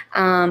in.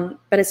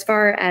 But as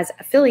far as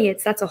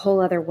affiliates, that's a whole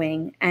other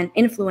wing, and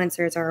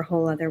influencers are a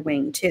whole other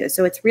wing too.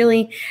 So it's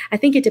really, I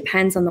think it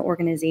depends on the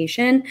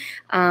organization,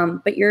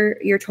 but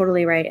you're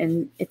totally right,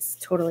 and it's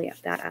totally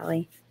up that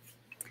alley.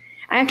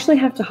 I actually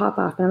have to hop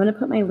off, and I'm going to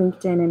put my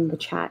LinkedIn in the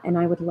chat, and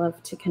I would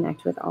love to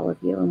connect with all of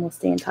you, and we'll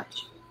stay in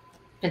touch.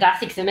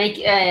 Fantastic. So make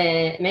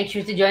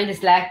sure to join the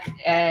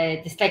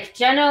Slack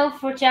channel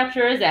for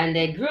chapters and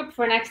the group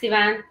for next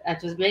event.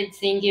 It was great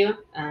seeing you.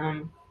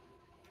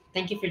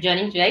 Thank you for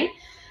joining today.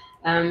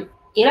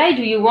 Eli,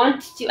 do you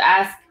want to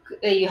ask?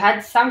 You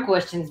had some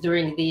questions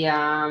during the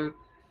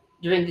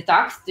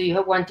talks. Do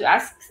you want to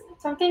ask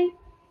something?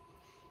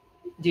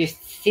 Do you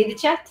see the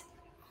chat?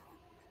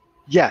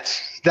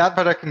 Yes, that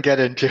part I can get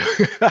into.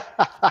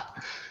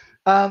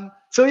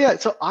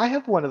 So I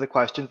have one of the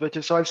questions, which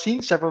is, so I've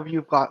seen several of you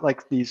have got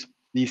like these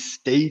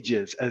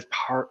stages as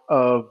part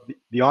of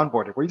the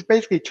onboarding, where he's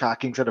basically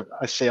tracking sort of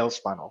a sales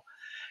funnel.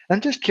 And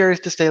I'm just curious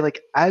to say,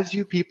 like, as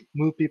you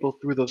move people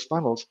through those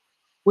funnels,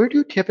 where do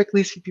you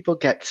typically see people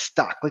get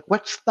stuck? Like,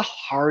 what's the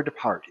hard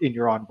part in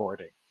your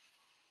onboarding?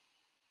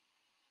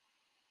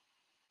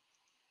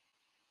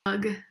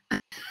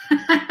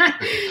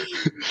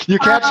 You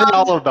can't say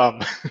all of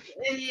them.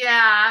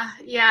 Yeah.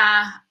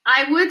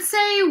 I would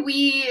say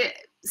we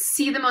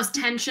see the most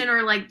tension,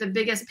 or like the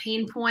biggest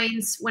pain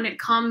points when it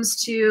comes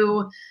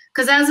to,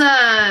 because as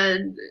a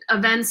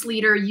events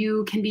leader,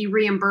 you can be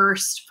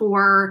reimbursed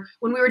for,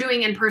 when we were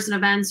doing in-person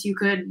events, you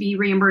could be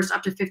reimbursed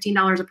up to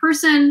 $15 a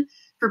person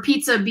for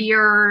pizza,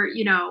 beer,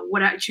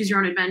 choose your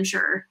own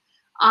adventure.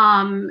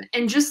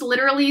 And just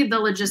literally the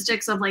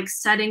logistics of like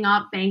setting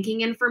up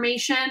banking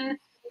information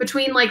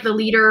between like the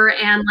leader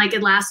and like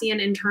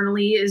Atlassian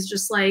internally is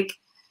just like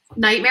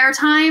nightmare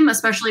time,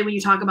 especially when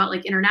you talk about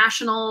like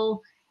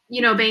international,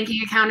 banking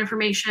account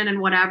information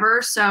and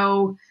whatever.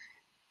 So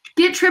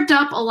get tripped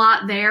up a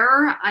lot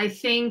there. I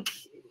think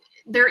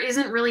there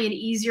isn't really an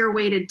easier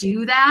way to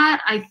do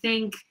that. I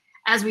think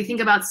as we think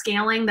about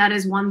scaling, that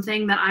is one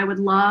thing that I would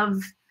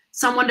love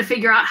someone to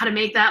figure out how to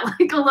make that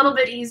like a little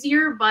bit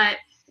easier, but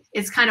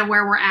it's kind of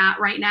where we're at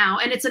right now.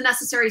 And it's a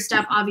necessary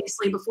step,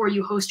 obviously, before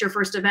you host your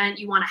first event.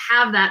 You want to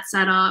have that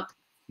set up.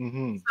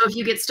 Mm-hmm. So if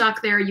you get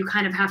stuck there, you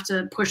kind of have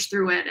to push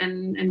through it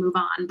and move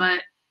on.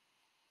 But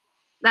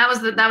that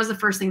was the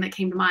first thing that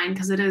came to mind,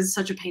 because it is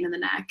such a pain in the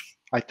neck.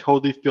 I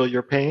totally feel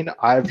your pain.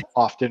 I've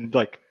often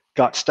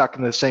got stuck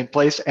in the same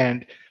place,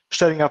 and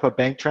setting up a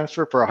bank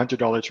transfer for a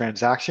 $100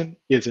 transaction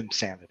is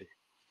insanity.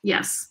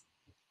 Yes.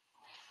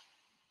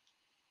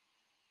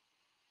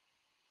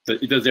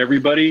 Does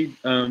everybody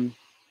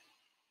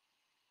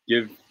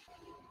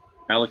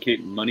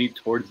allocate money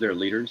towards their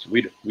leaders?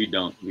 We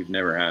don't. We've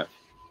never have.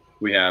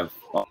 We have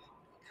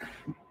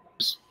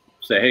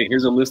say, hey,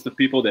 here's a list of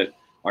people that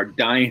are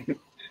dying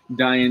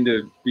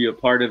to be a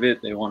part of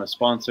it. They want to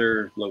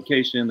sponsor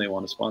location. They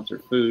want to sponsor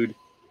food.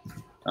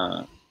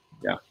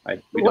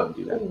 We don't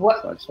do that.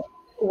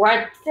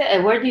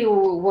 Where do you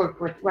work?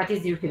 What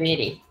is your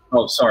community?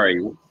 Oh,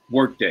 sorry,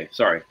 Workday.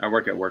 Sorry, I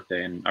work at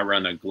Workday, and I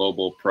run a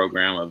global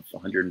program of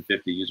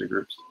 150 user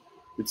groups.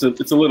 It's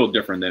a little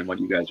different than what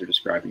you guys are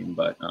describing,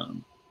 but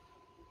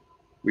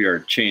we are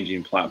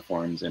changing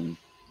platforms, and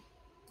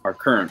our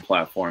current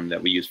platform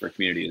that we use for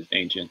community is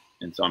ancient,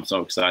 and so I'm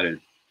so excited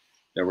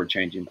that we're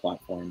changing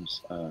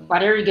platforms.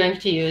 What are you going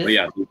to use?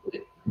 Yeah,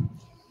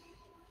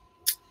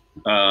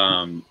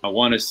 I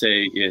want to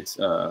say it's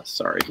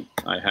sorry,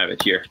 I have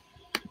it here.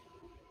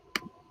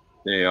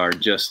 They are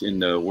just in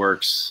the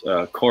works.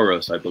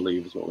 Chorus, I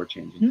believe, is what we're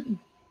changing.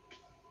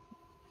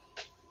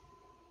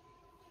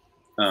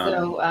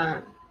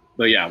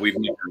 But yeah, we've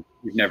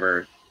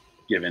never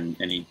given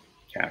any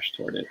cash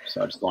toward it.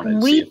 So I just wanted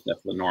to see if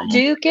that's the normal. We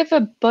do give a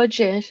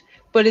budget,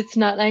 but it's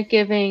not like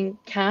giving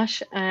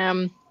cash.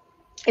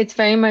 It's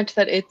very much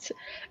that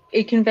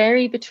it can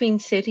vary between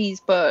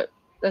cities, but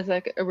as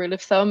like a rule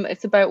of thumb,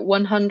 it's about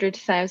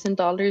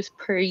 $100,000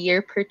 per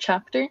year per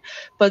chapter.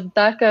 But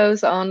that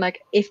goes on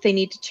like if they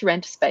needed to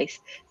rent a space.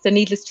 So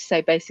needless to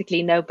say,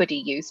 basically nobody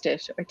used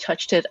it or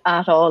touched it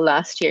at all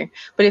last year.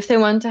 But if they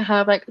want to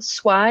have like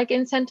swag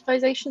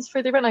incentivizations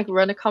for their event, like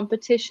run a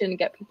competition,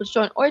 get people to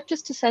join, or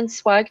just to send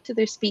swag to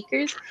their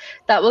speakers,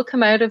 that will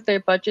come out of their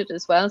budget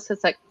as well. So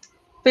it's like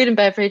food and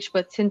beverage,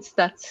 but since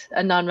that's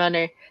a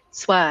non-runner,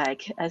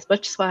 swag, as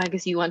much swag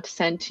as you want to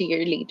send to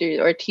your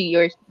leader or to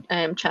your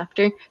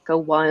chapter, go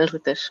wild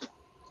with it.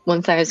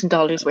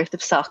 $1,000 worth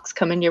of socks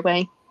coming your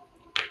way.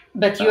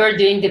 But you are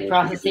doing the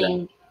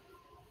processing.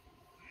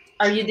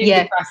 Are you doing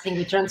the processing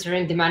with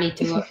transferring the money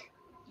to?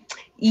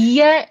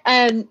 Yeah,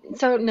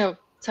 so no,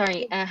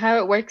 Sorry, how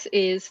it works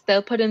is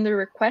they'll put in the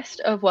request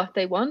of what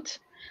they want,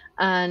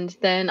 and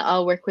then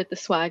I'll work with the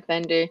swag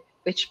vendor,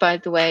 which, by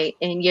the way,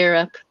 in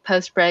Europe,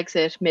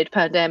 post-Brexit,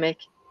 mid-pandemic,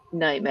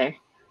 nightmare.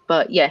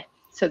 But yeah,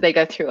 so they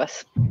go through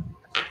us.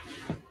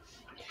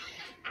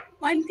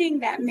 One thing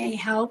that may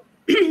help,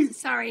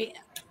 sorry,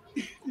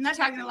 I'm not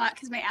talking a lot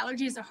because my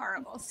allergies are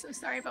horrible, so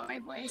sorry about my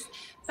voice.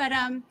 But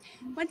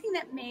one thing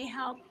that may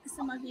help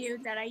some of you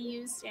that I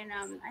used in,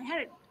 I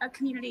had a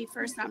community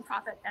first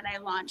nonprofit that I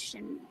launched,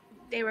 and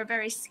they were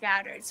very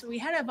scattered. So we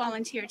had a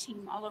volunteer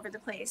team all over the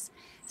place.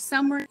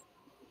 Some were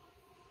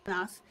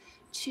enough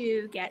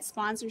to get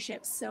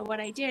sponsorships. So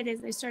what I did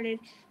is I started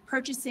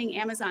purchasing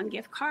Amazon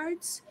gift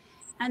cards,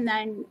 and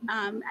then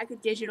I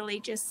could digitally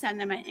just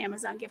send them an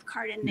Amazon gift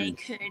card, and they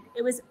could,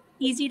 it was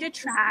easy to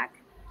track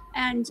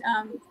and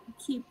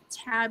keep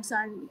tabs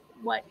on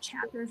what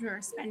chapters were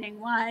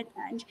spending what,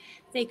 and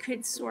they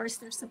could source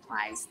their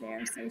supplies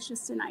there. So it's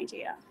just an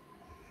idea.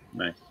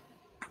 Nice.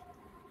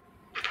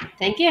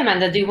 Thank you,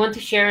 Amanda. Do you want to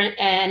share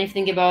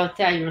anything about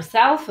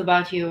yourself,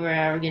 about your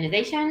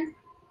organization?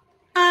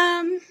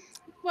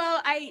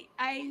 Well,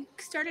 I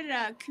started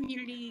a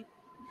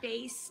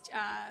community-based,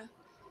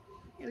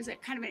 it was a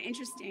kind of an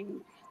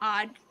interesting,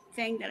 odd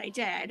thing that I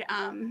did,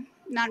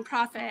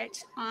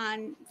 nonprofit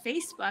on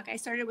Facebook. I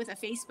started with a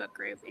Facebook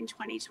group in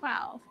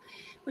 2012,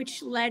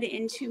 which led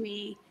into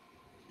me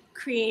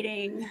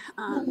creating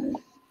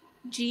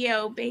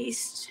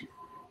geo-based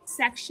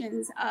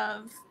sections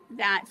of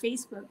that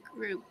Facebook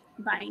group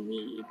by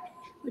need,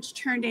 which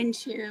turned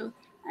into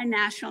a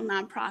national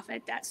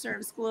nonprofit that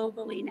serves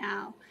globally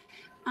now.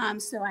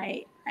 So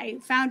I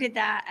founded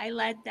that, I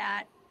led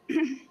that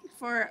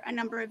for a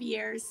number of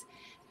years,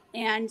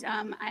 and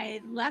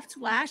I left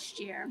last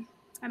year.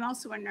 I'm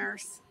also a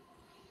nurse,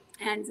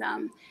 and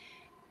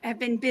have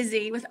been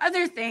busy with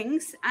other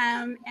things,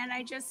 and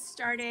I just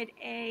started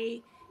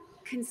a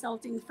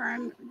consulting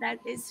firm that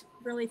is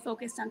really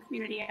focused on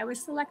community. I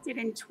was selected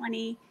in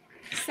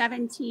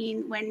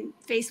 2017 when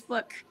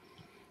Facebook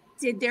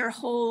did their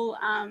whole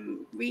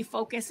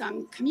refocus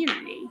on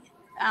community,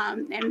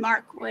 and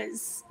Mark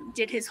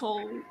did his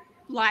whole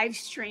live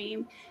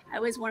stream. I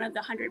was one of the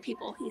 100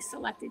 people he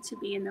selected to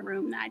be in the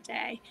room that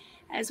day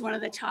as one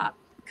of the top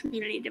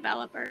community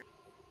developers.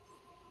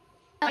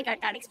 I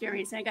got that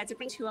experience, and I got to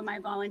bring 2 of my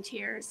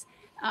volunteers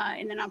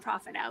in the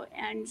nonprofit out.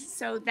 And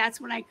so that's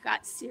when I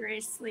got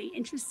seriously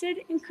interested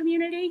in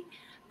community.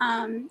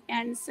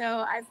 And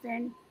so I've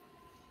been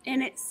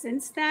in it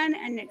since then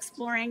and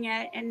exploring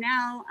it. And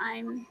now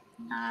I'm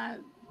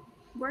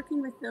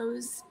working with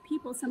those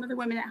people, some of the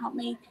women that helped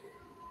me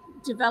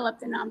develop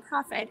the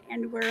nonprofit.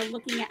 And we're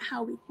looking at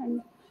how we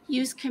can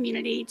use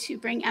community to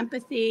bring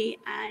empathy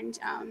and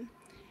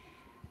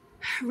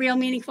real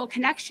meaningful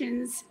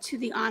connections to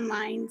the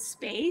online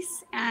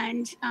space.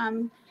 And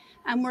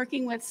I'm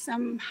working with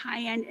some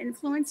high-end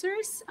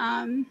influencers.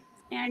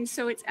 And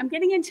so I'm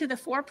getting into the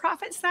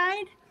for-profit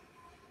side,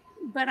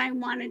 but I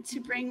wanted to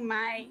bring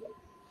my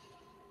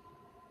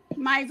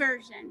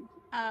version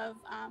of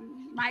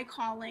my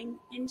calling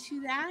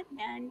into that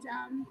and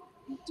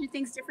do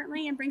things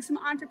differently and bring some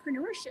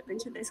entrepreneurship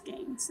into this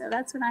game. So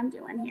that's what I'm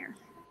doing here.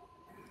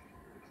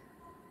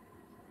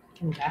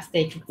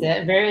 Fantastic. It's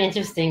a very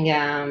interesting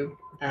journey.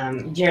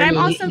 But I'm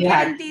also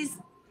getting these,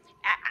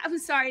 I'm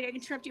sorry to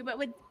interrupt you, but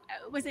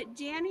was it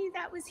Danny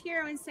that was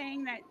here and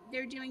saying that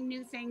they're doing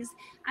new things?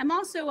 I'm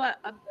also a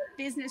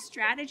business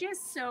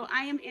strategist, so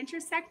I am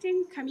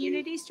intersecting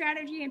community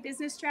strategy and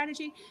business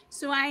strategy.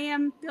 So I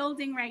am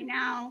building right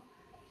now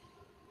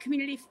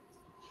community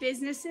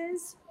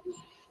businesses,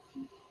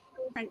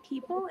 different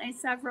people in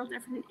several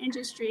different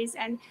industries,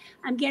 and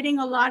I'm getting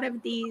a lot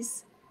of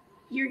these.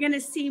 You're going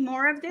to see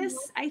more of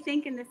this, I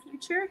think, in the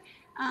future.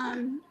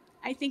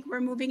 I think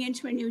we're moving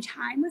into a new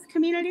time with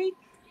community,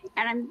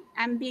 and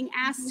I'm being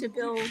asked to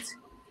build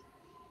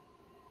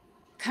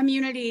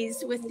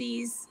communities with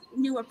these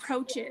new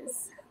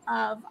approaches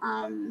of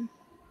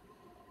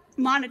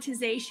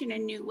monetization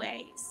in new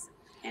ways,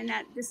 and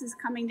that this is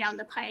coming down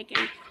the pike.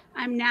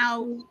 And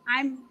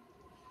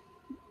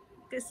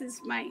this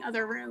is my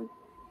other room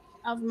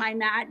of my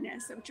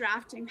madness of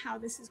drafting how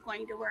this is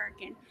going to work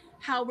and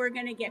how we're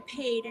going to get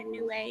paid in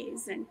new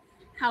ways and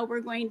how we're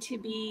going to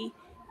be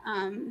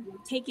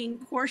taking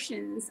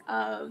portions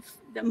of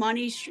the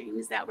money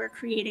streams that we're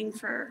creating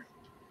for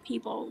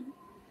people.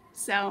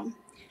 So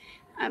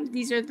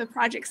these are the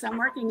projects I'm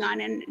working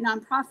on. And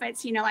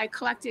nonprofits,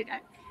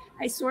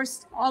 I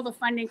sourced all the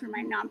funding for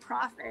my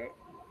nonprofit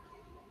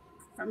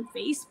from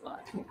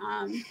Facebook.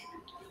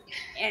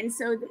 And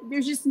so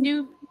there's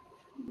new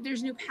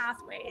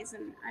pathways,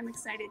 and I'm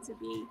excited to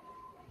be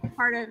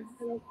part of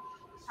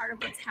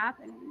what's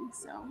happening.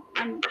 So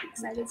I'm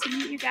excited to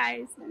meet you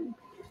guys. And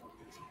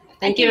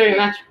thank you very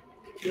much.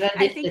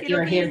 I think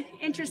it'll be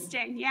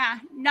interesting, yeah.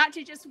 Not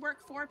to just work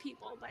for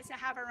people, but to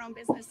have our own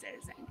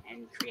businesses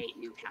and create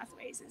new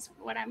pathways is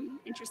what I'm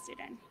interested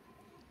in.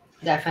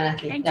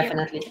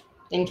 Definitely.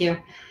 Thank you.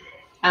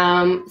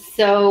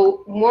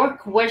 So more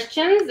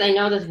questions. I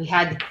know that we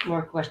had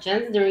more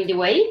questions during the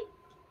way.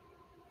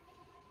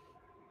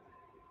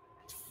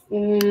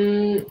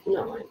 No,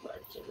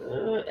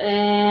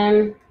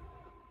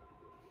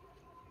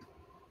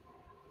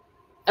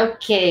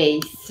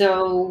 okay,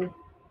 so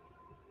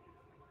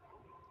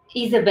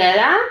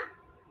Isabella,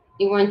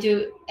 you want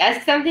to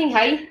ask something?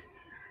 Hi,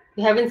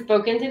 you haven't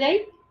spoken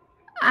today?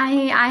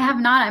 I have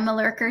not. I'm a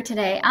lurker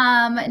today.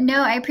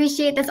 No, I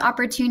appreciate this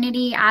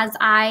opportunity as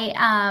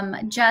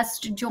I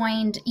just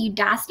joined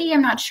Udacity.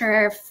 I'm not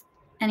sure if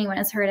anyone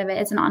has heard of it.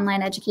 It's an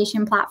online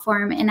education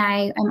platform, and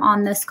I am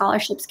on the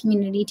scholarships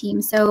community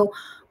team. So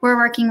we're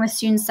working with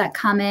students that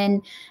come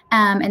in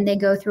and they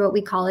go through what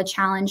we call a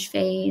challenge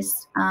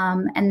phase,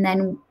 and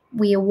then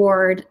we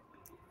award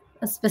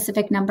a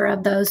specific number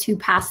of those who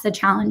pass the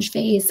challenge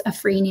phase a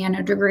free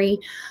nano degree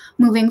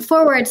moving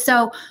forward.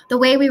 So the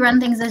way we run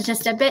things is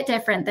just a bit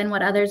different than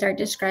what others are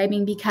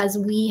describing, because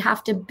we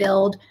have to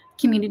build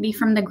community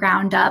from the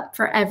ground up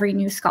for every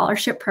new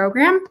scholarship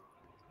program.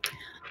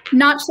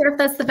 Not sure if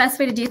that's the best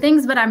way to do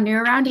things, but I'm new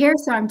around here,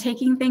 so I'm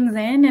taking things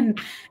in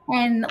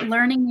and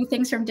learning new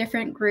things from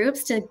different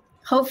groups to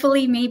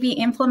hopefully maybe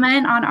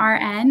implement on our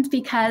end,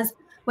 because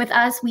with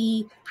us,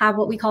 we have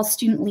what we call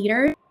student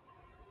leaders.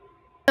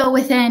 So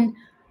within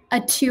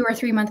a 2 or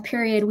 3 month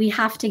period, we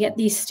have to get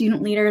these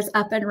student leaders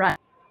up and running.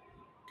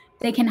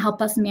 They can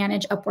help us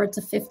manage upwards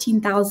of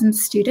 15,000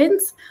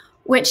 students,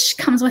 which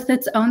comes with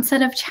its own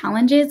set of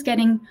challenges,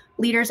 getting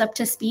leaders up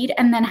to speed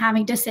and then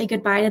having to say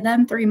goodbye to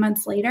them 3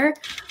 months later.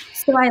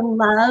 So I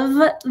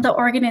love the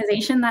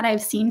organization that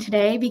I've seen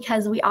today,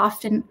 because we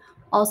often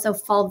also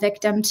fall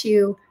victim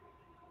to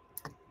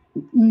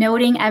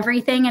noting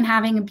everything and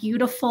having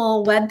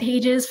beautiful web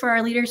pages for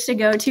our leaders to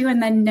go to, and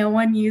then no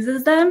one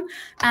uses them.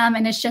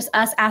 And it's just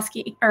us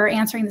asking or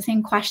answering the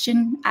same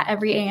question at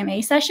every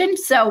AMA session.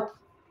 So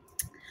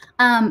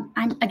I'm,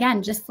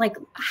 again, just like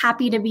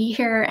happy to be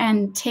here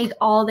and take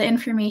all the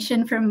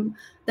information from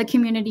the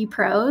community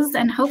pros,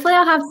 and hopefully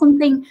I'll have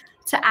something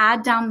to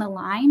add down the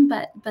line,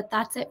 but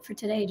that's it for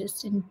today,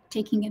 just in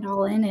taking it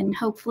all in and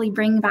hopefully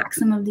bring back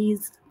some of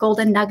these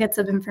golden nuggets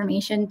of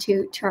information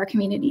to our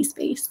community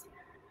space.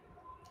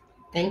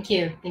 Thank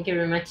you. Thank you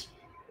very much.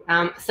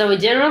 So a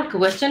general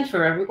question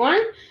for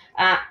everyone.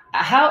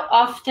 How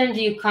often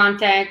do you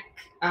contact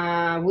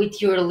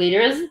with your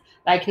leaders?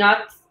 Like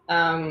not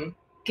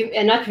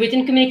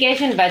written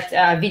communication, but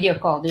video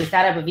call. Do you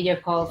set up a video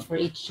call for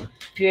each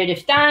period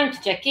of time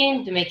to check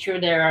in, to make sure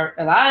they are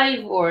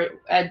alive or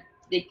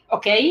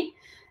okay?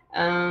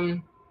 A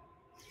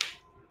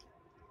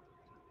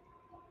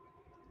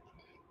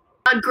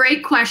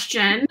great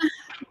question.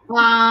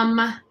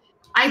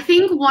 I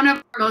think one of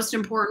our most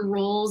important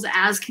roles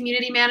as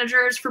community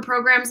managers for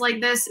programs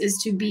like this is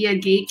to be a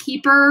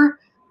gatekeeper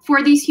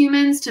for these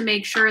humans, to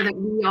make sure that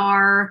we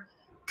are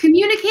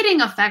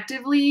communicating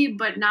effectively,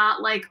 but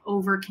not like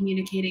over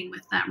communicating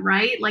with them,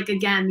 right? Like,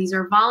 again, these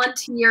are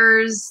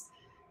volunteers.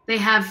 They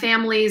have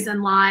families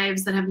and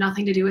lives that have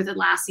nothing to do with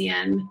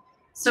Atlassian.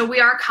 So we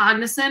are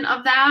cognizant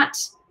of that.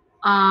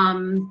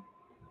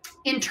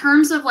 In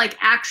terms of like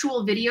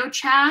actual video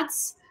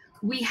chats,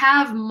 we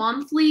have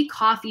monthly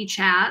coffee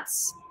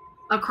chats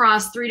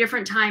across 3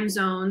 different time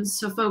zones.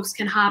 So folks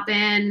can hop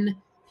in,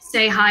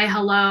 say hi,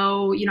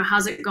 hello, you know,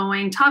 how's it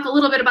going? Talk a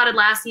little bit about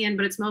Atlassian,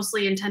 but it's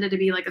mostly intended to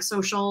be like a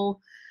social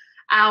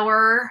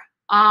hour.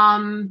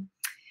 And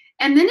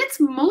then it's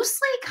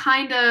mostly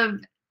kind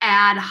of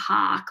ad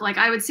hoc. Like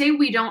I would say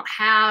we don't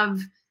have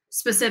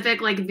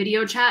specific like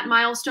video chat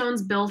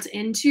milestones built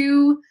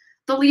into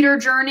the leader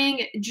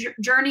journey.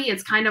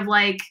 It's kind of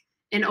like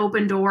an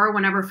open door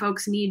whenever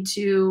folks need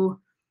to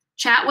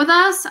chat with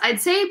us.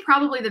 I'd say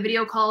probably the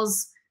video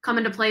calls come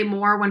into play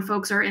more when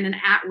folks are in an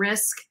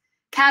at-risk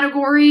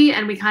category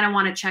and we kind of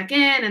want to check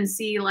in and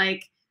see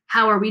like,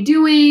 how are we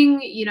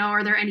doing? You know,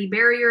 are there any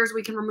barriers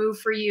we can remove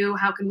for you?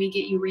 How can we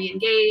get you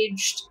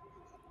re-engaged?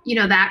 You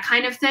know, that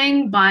kind of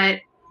thing.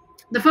 But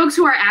the folks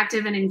who are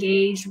active and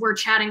engaged, we're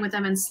chatting with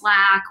them in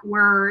Slack.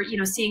 We're, you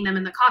know, seeing them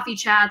in the coffee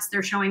chats.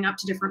 They're showing up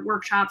to different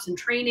workshops and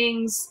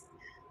trainings.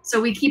 So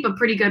we keep a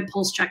pretty good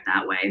pulse check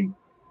that way.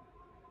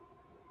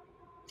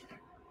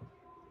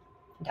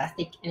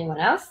 Fantastic. Anyone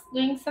else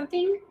doing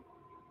something?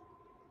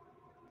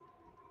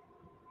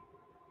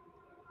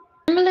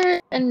 Similar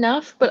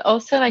enough, but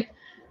also like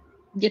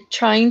you're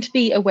trying to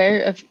be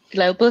aware of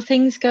global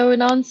things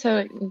going on. So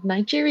like,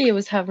 Nigeria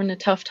was having a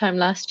tough time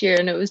last year,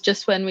 and it was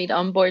just when we'd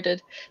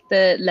onboarded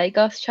the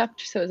Lagos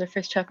chapter. So it was our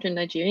first chapter in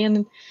Nigeria,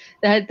 and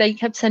they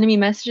kept sending me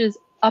messages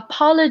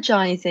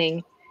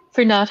apologizing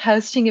for not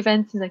hosting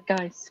events. And like,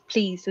 guys,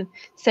 please. And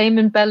same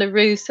in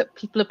Belarus,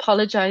 people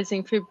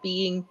apologizing for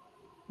being,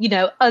 you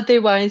know,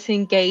 otherwise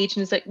engaged.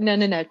 And it's like, no,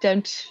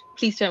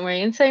 please don't worry.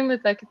 And same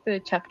with like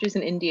the chapters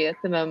in India at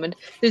the moment.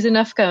 There's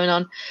enough going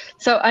on.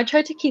 So I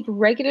try to keep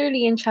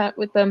regularly in chat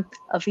with them,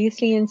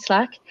 obviously in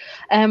Slack.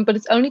 But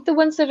it's only the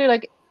ones that are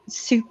like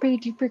super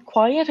duper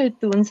quiet are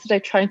the ones that I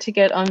try to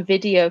get on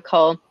video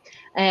call.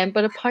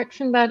 But apart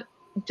from that,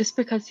 just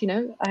because, you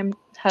know, I'm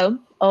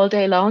home all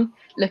day long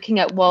looking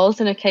at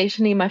walls, and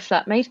occasionally my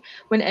flatmate,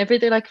 whenever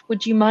they're like,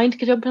 would you mind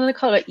jumping on a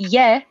call? Like,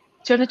 yeah,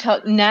 do you want to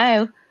talk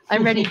now?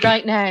 I'm ready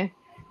right now.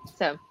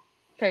 So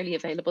fairly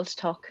available to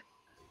talk.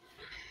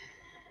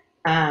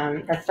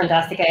 That's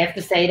fantastic. I have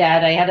to say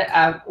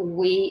that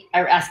we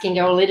are asking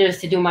our leaders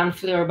to do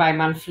monthly or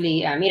bi-monthly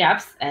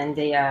meetups, and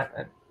they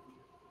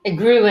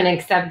grew in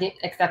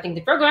accepting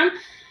the program.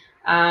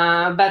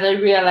 But I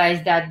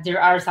realized that there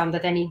are some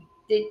that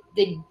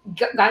they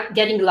got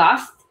getting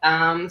lost.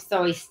 So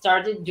I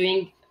started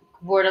doing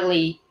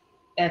quarterly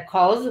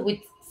calls with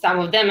some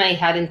of them. I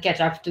hadn't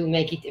catch up to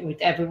make it with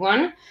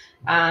everyone.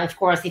 Of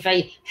course, if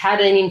I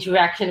had an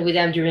interaction with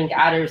them during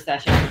other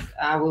sessions,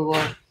 we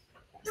will.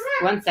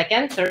 1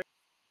 second, sorry.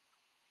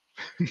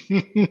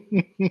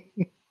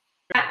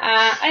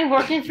 I'm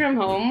working from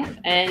home,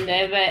 and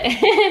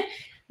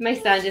my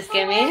son just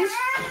came in.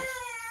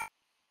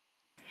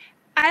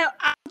 I'll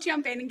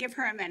jump in and give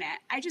her a minute.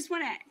 I just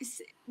want to,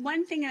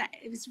 one thing that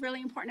was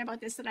really important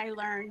about this that I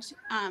learned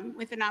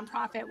with the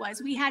nonprofit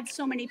was we had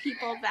so many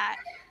people that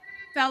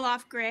fell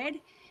off grid,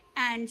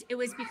 and it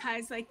was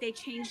because like they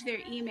changed their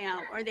email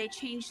or they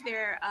changed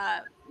their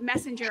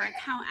messenger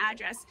account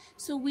address.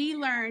 So we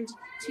learned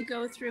to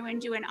go through and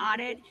do an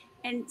audit,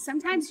 and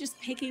sometimes just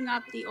picking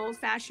up the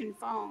old-fashioned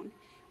phone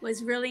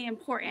was really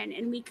important,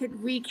 and we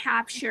could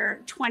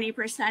recapture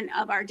 20%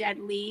 of our dead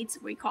leads.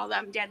 We call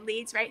them dead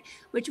leads, right?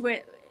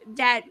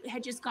 That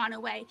had just gone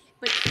away.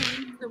 But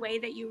change the way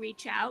that you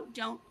reach out.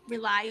 Don't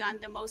rely on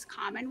the most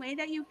common way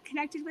that you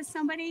connected with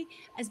somebody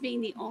as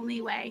being the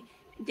only way.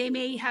 They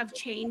may have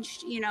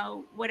changed,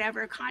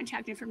 whatever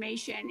contact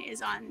information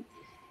is on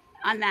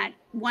that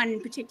one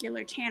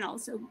particular channel.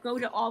 So go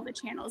to all the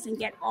channels and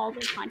get all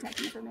the contact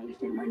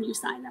information when you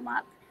sign them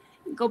up.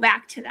 Go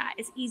back to that.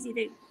 It's easy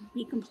to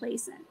be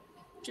complacent.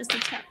 Just a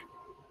tip.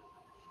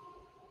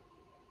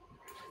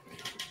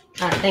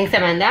 Thanks,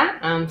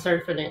 Amanda.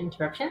 Sorry for the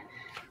interruption.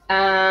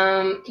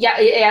 Yes,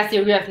 I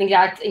think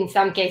that in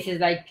some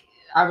cases, like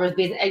our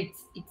business,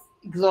 it's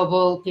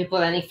global people,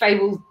 and if I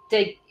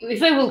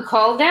will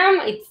call them,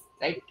 it's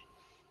like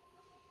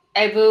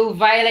I will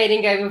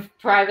violating our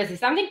privacy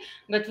something.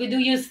 But we do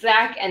use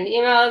Slack and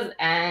emails,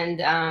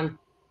 and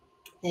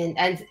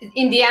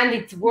in the end,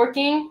 it's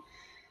working.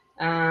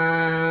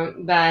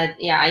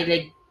 But yeah,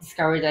 I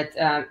discovered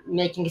that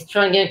making a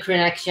stronger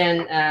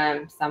connection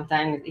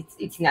sometimes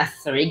it's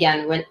necessary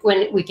again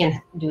when we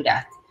can do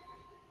that.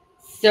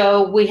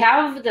 So we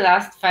have the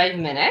last 5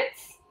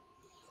 minutes.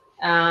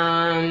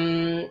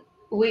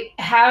 We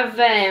have.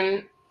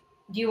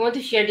 Do you want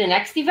to share the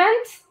next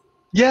event?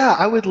 Yeah,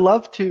 I would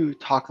love to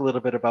talk a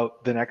little bit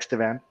about the next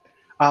event,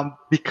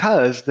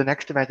 because the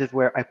next event is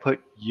where I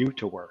put you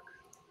to work.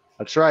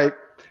 That's right.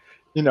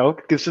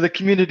 This is a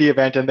community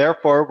event, and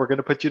therefore we're going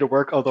to put you to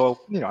work.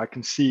 Although, I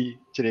can see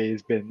today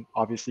has been,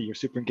 obviously, you're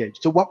super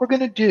engaged. So what we're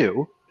going to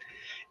do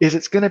is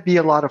it's going to be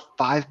a lot of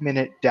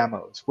 5-minute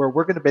demos where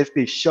we're going to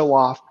basically show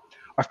off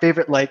our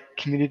favorite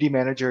community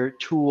manager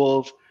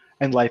tools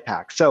and life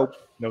hacks. So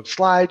no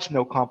slides,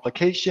 no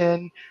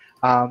complication.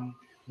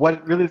 What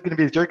it really is going to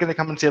be is you're going to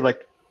come and say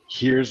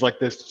here's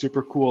this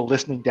super cool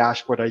listening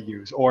dashboard I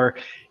use, or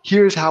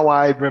here's how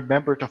I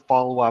remember to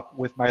follow up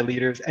with my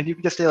leaders. And you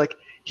can just say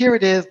here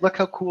it is, look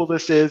how cool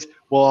this is.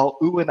 Well, I'll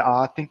ooh and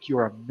ah, think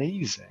you're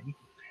amazing.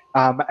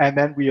 And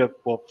then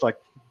we'll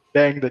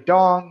bang the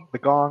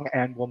gong,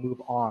 and we'll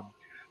move on.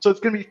 So it's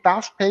going to be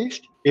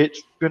fast-paced.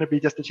 It's going to be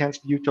just a chance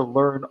for you to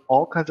learn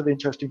all kinds of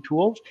interesting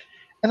tools.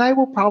 And I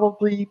will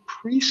probably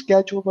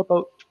pre-schedule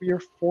about 3 or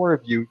 4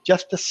 of you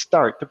just to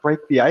start, to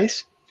break the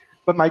ice.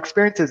 But my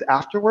experience is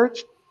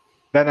afterwards,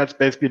 then that's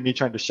basically me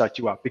trying to shut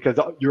you up, because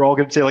you're all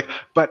going to say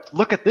but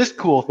look at this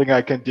cool thing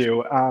I can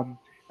do.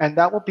 And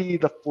that will be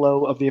the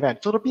flow of the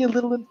event. So it'll be a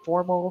little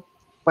informal,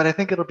 but I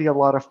think it'll be a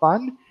lot of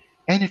fun.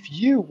 And if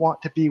you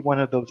want to be one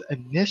of those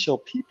initial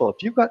people,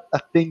 if you've got a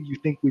thing you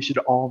think we should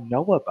all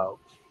know about,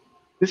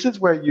 this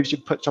is where you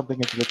should put something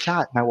into the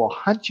chat, and I will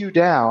hunt you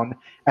down,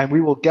 and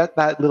we will get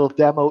that little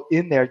demo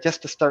in there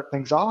just to start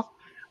things off.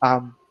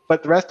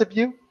 But the rest of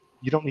you,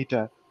 you don't need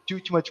to do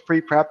too much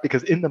pre-prep,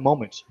 because in the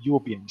moment, you will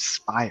be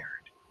inspired.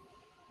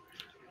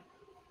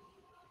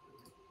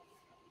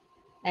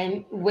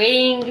 I'm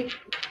waiting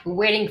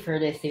for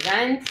this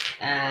event.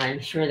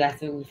 I'm sure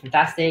that will be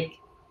fantastic.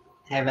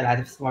 I have a lot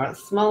of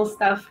small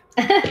stuff.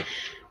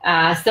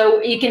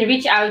 So you can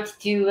reach out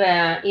to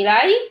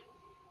Eli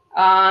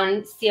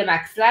on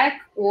CMX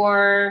Slack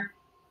or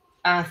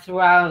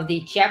throughout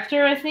the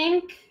chapter, I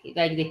think,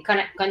 the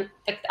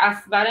contact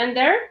us button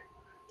there.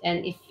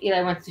 And if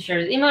Eli wants to share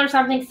his email or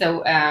something,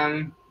 so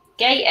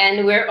okay.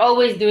 And we're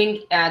always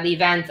doing the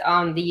event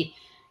on the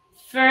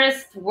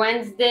first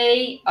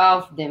Wednesday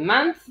of the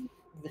month,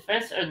 the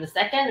first or the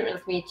second.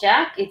 Let me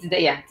check. It's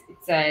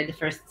the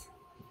first.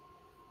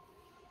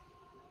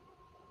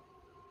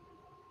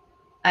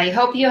 I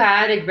hope you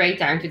had a great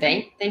time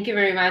today. Thank you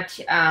very much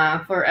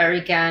for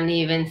Erica,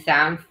 Niamh, and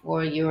Sam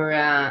for your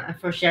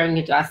for sharing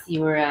with us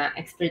your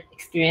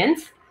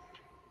experience.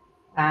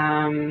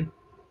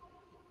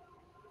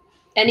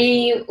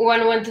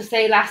 Anyone want to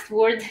say last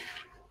word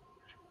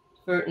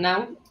for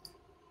now?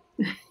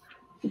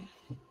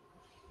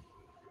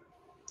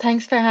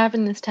 Thanks for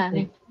having us,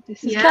 Tanya.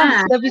 This is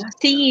class. Love to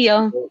see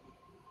you.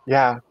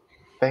 Yeah.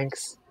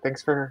 Thanks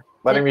for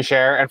letting me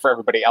share, and for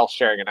everybody else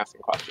sharing and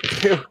asking questions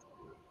too.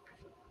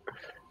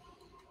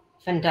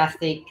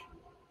 Fantastic.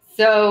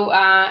 So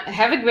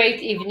have a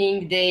great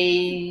evening,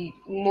 day,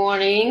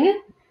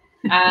 morning,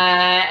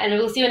 and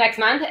we'll see you next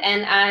month.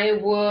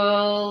 And we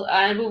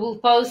will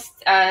post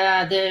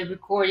the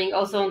recording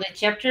also on the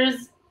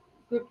chapters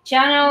group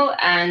channel,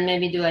 and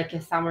maybe do like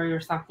a summary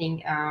or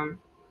something.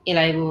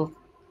 Eli, we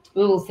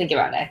will think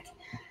about that.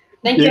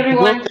 Thank you,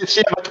 everyone. We'll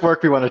see how much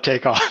work we want to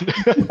take on.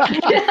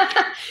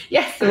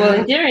 Yes,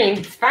 volunteering,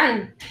 it's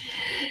fun.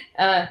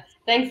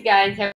 Thanks, guys.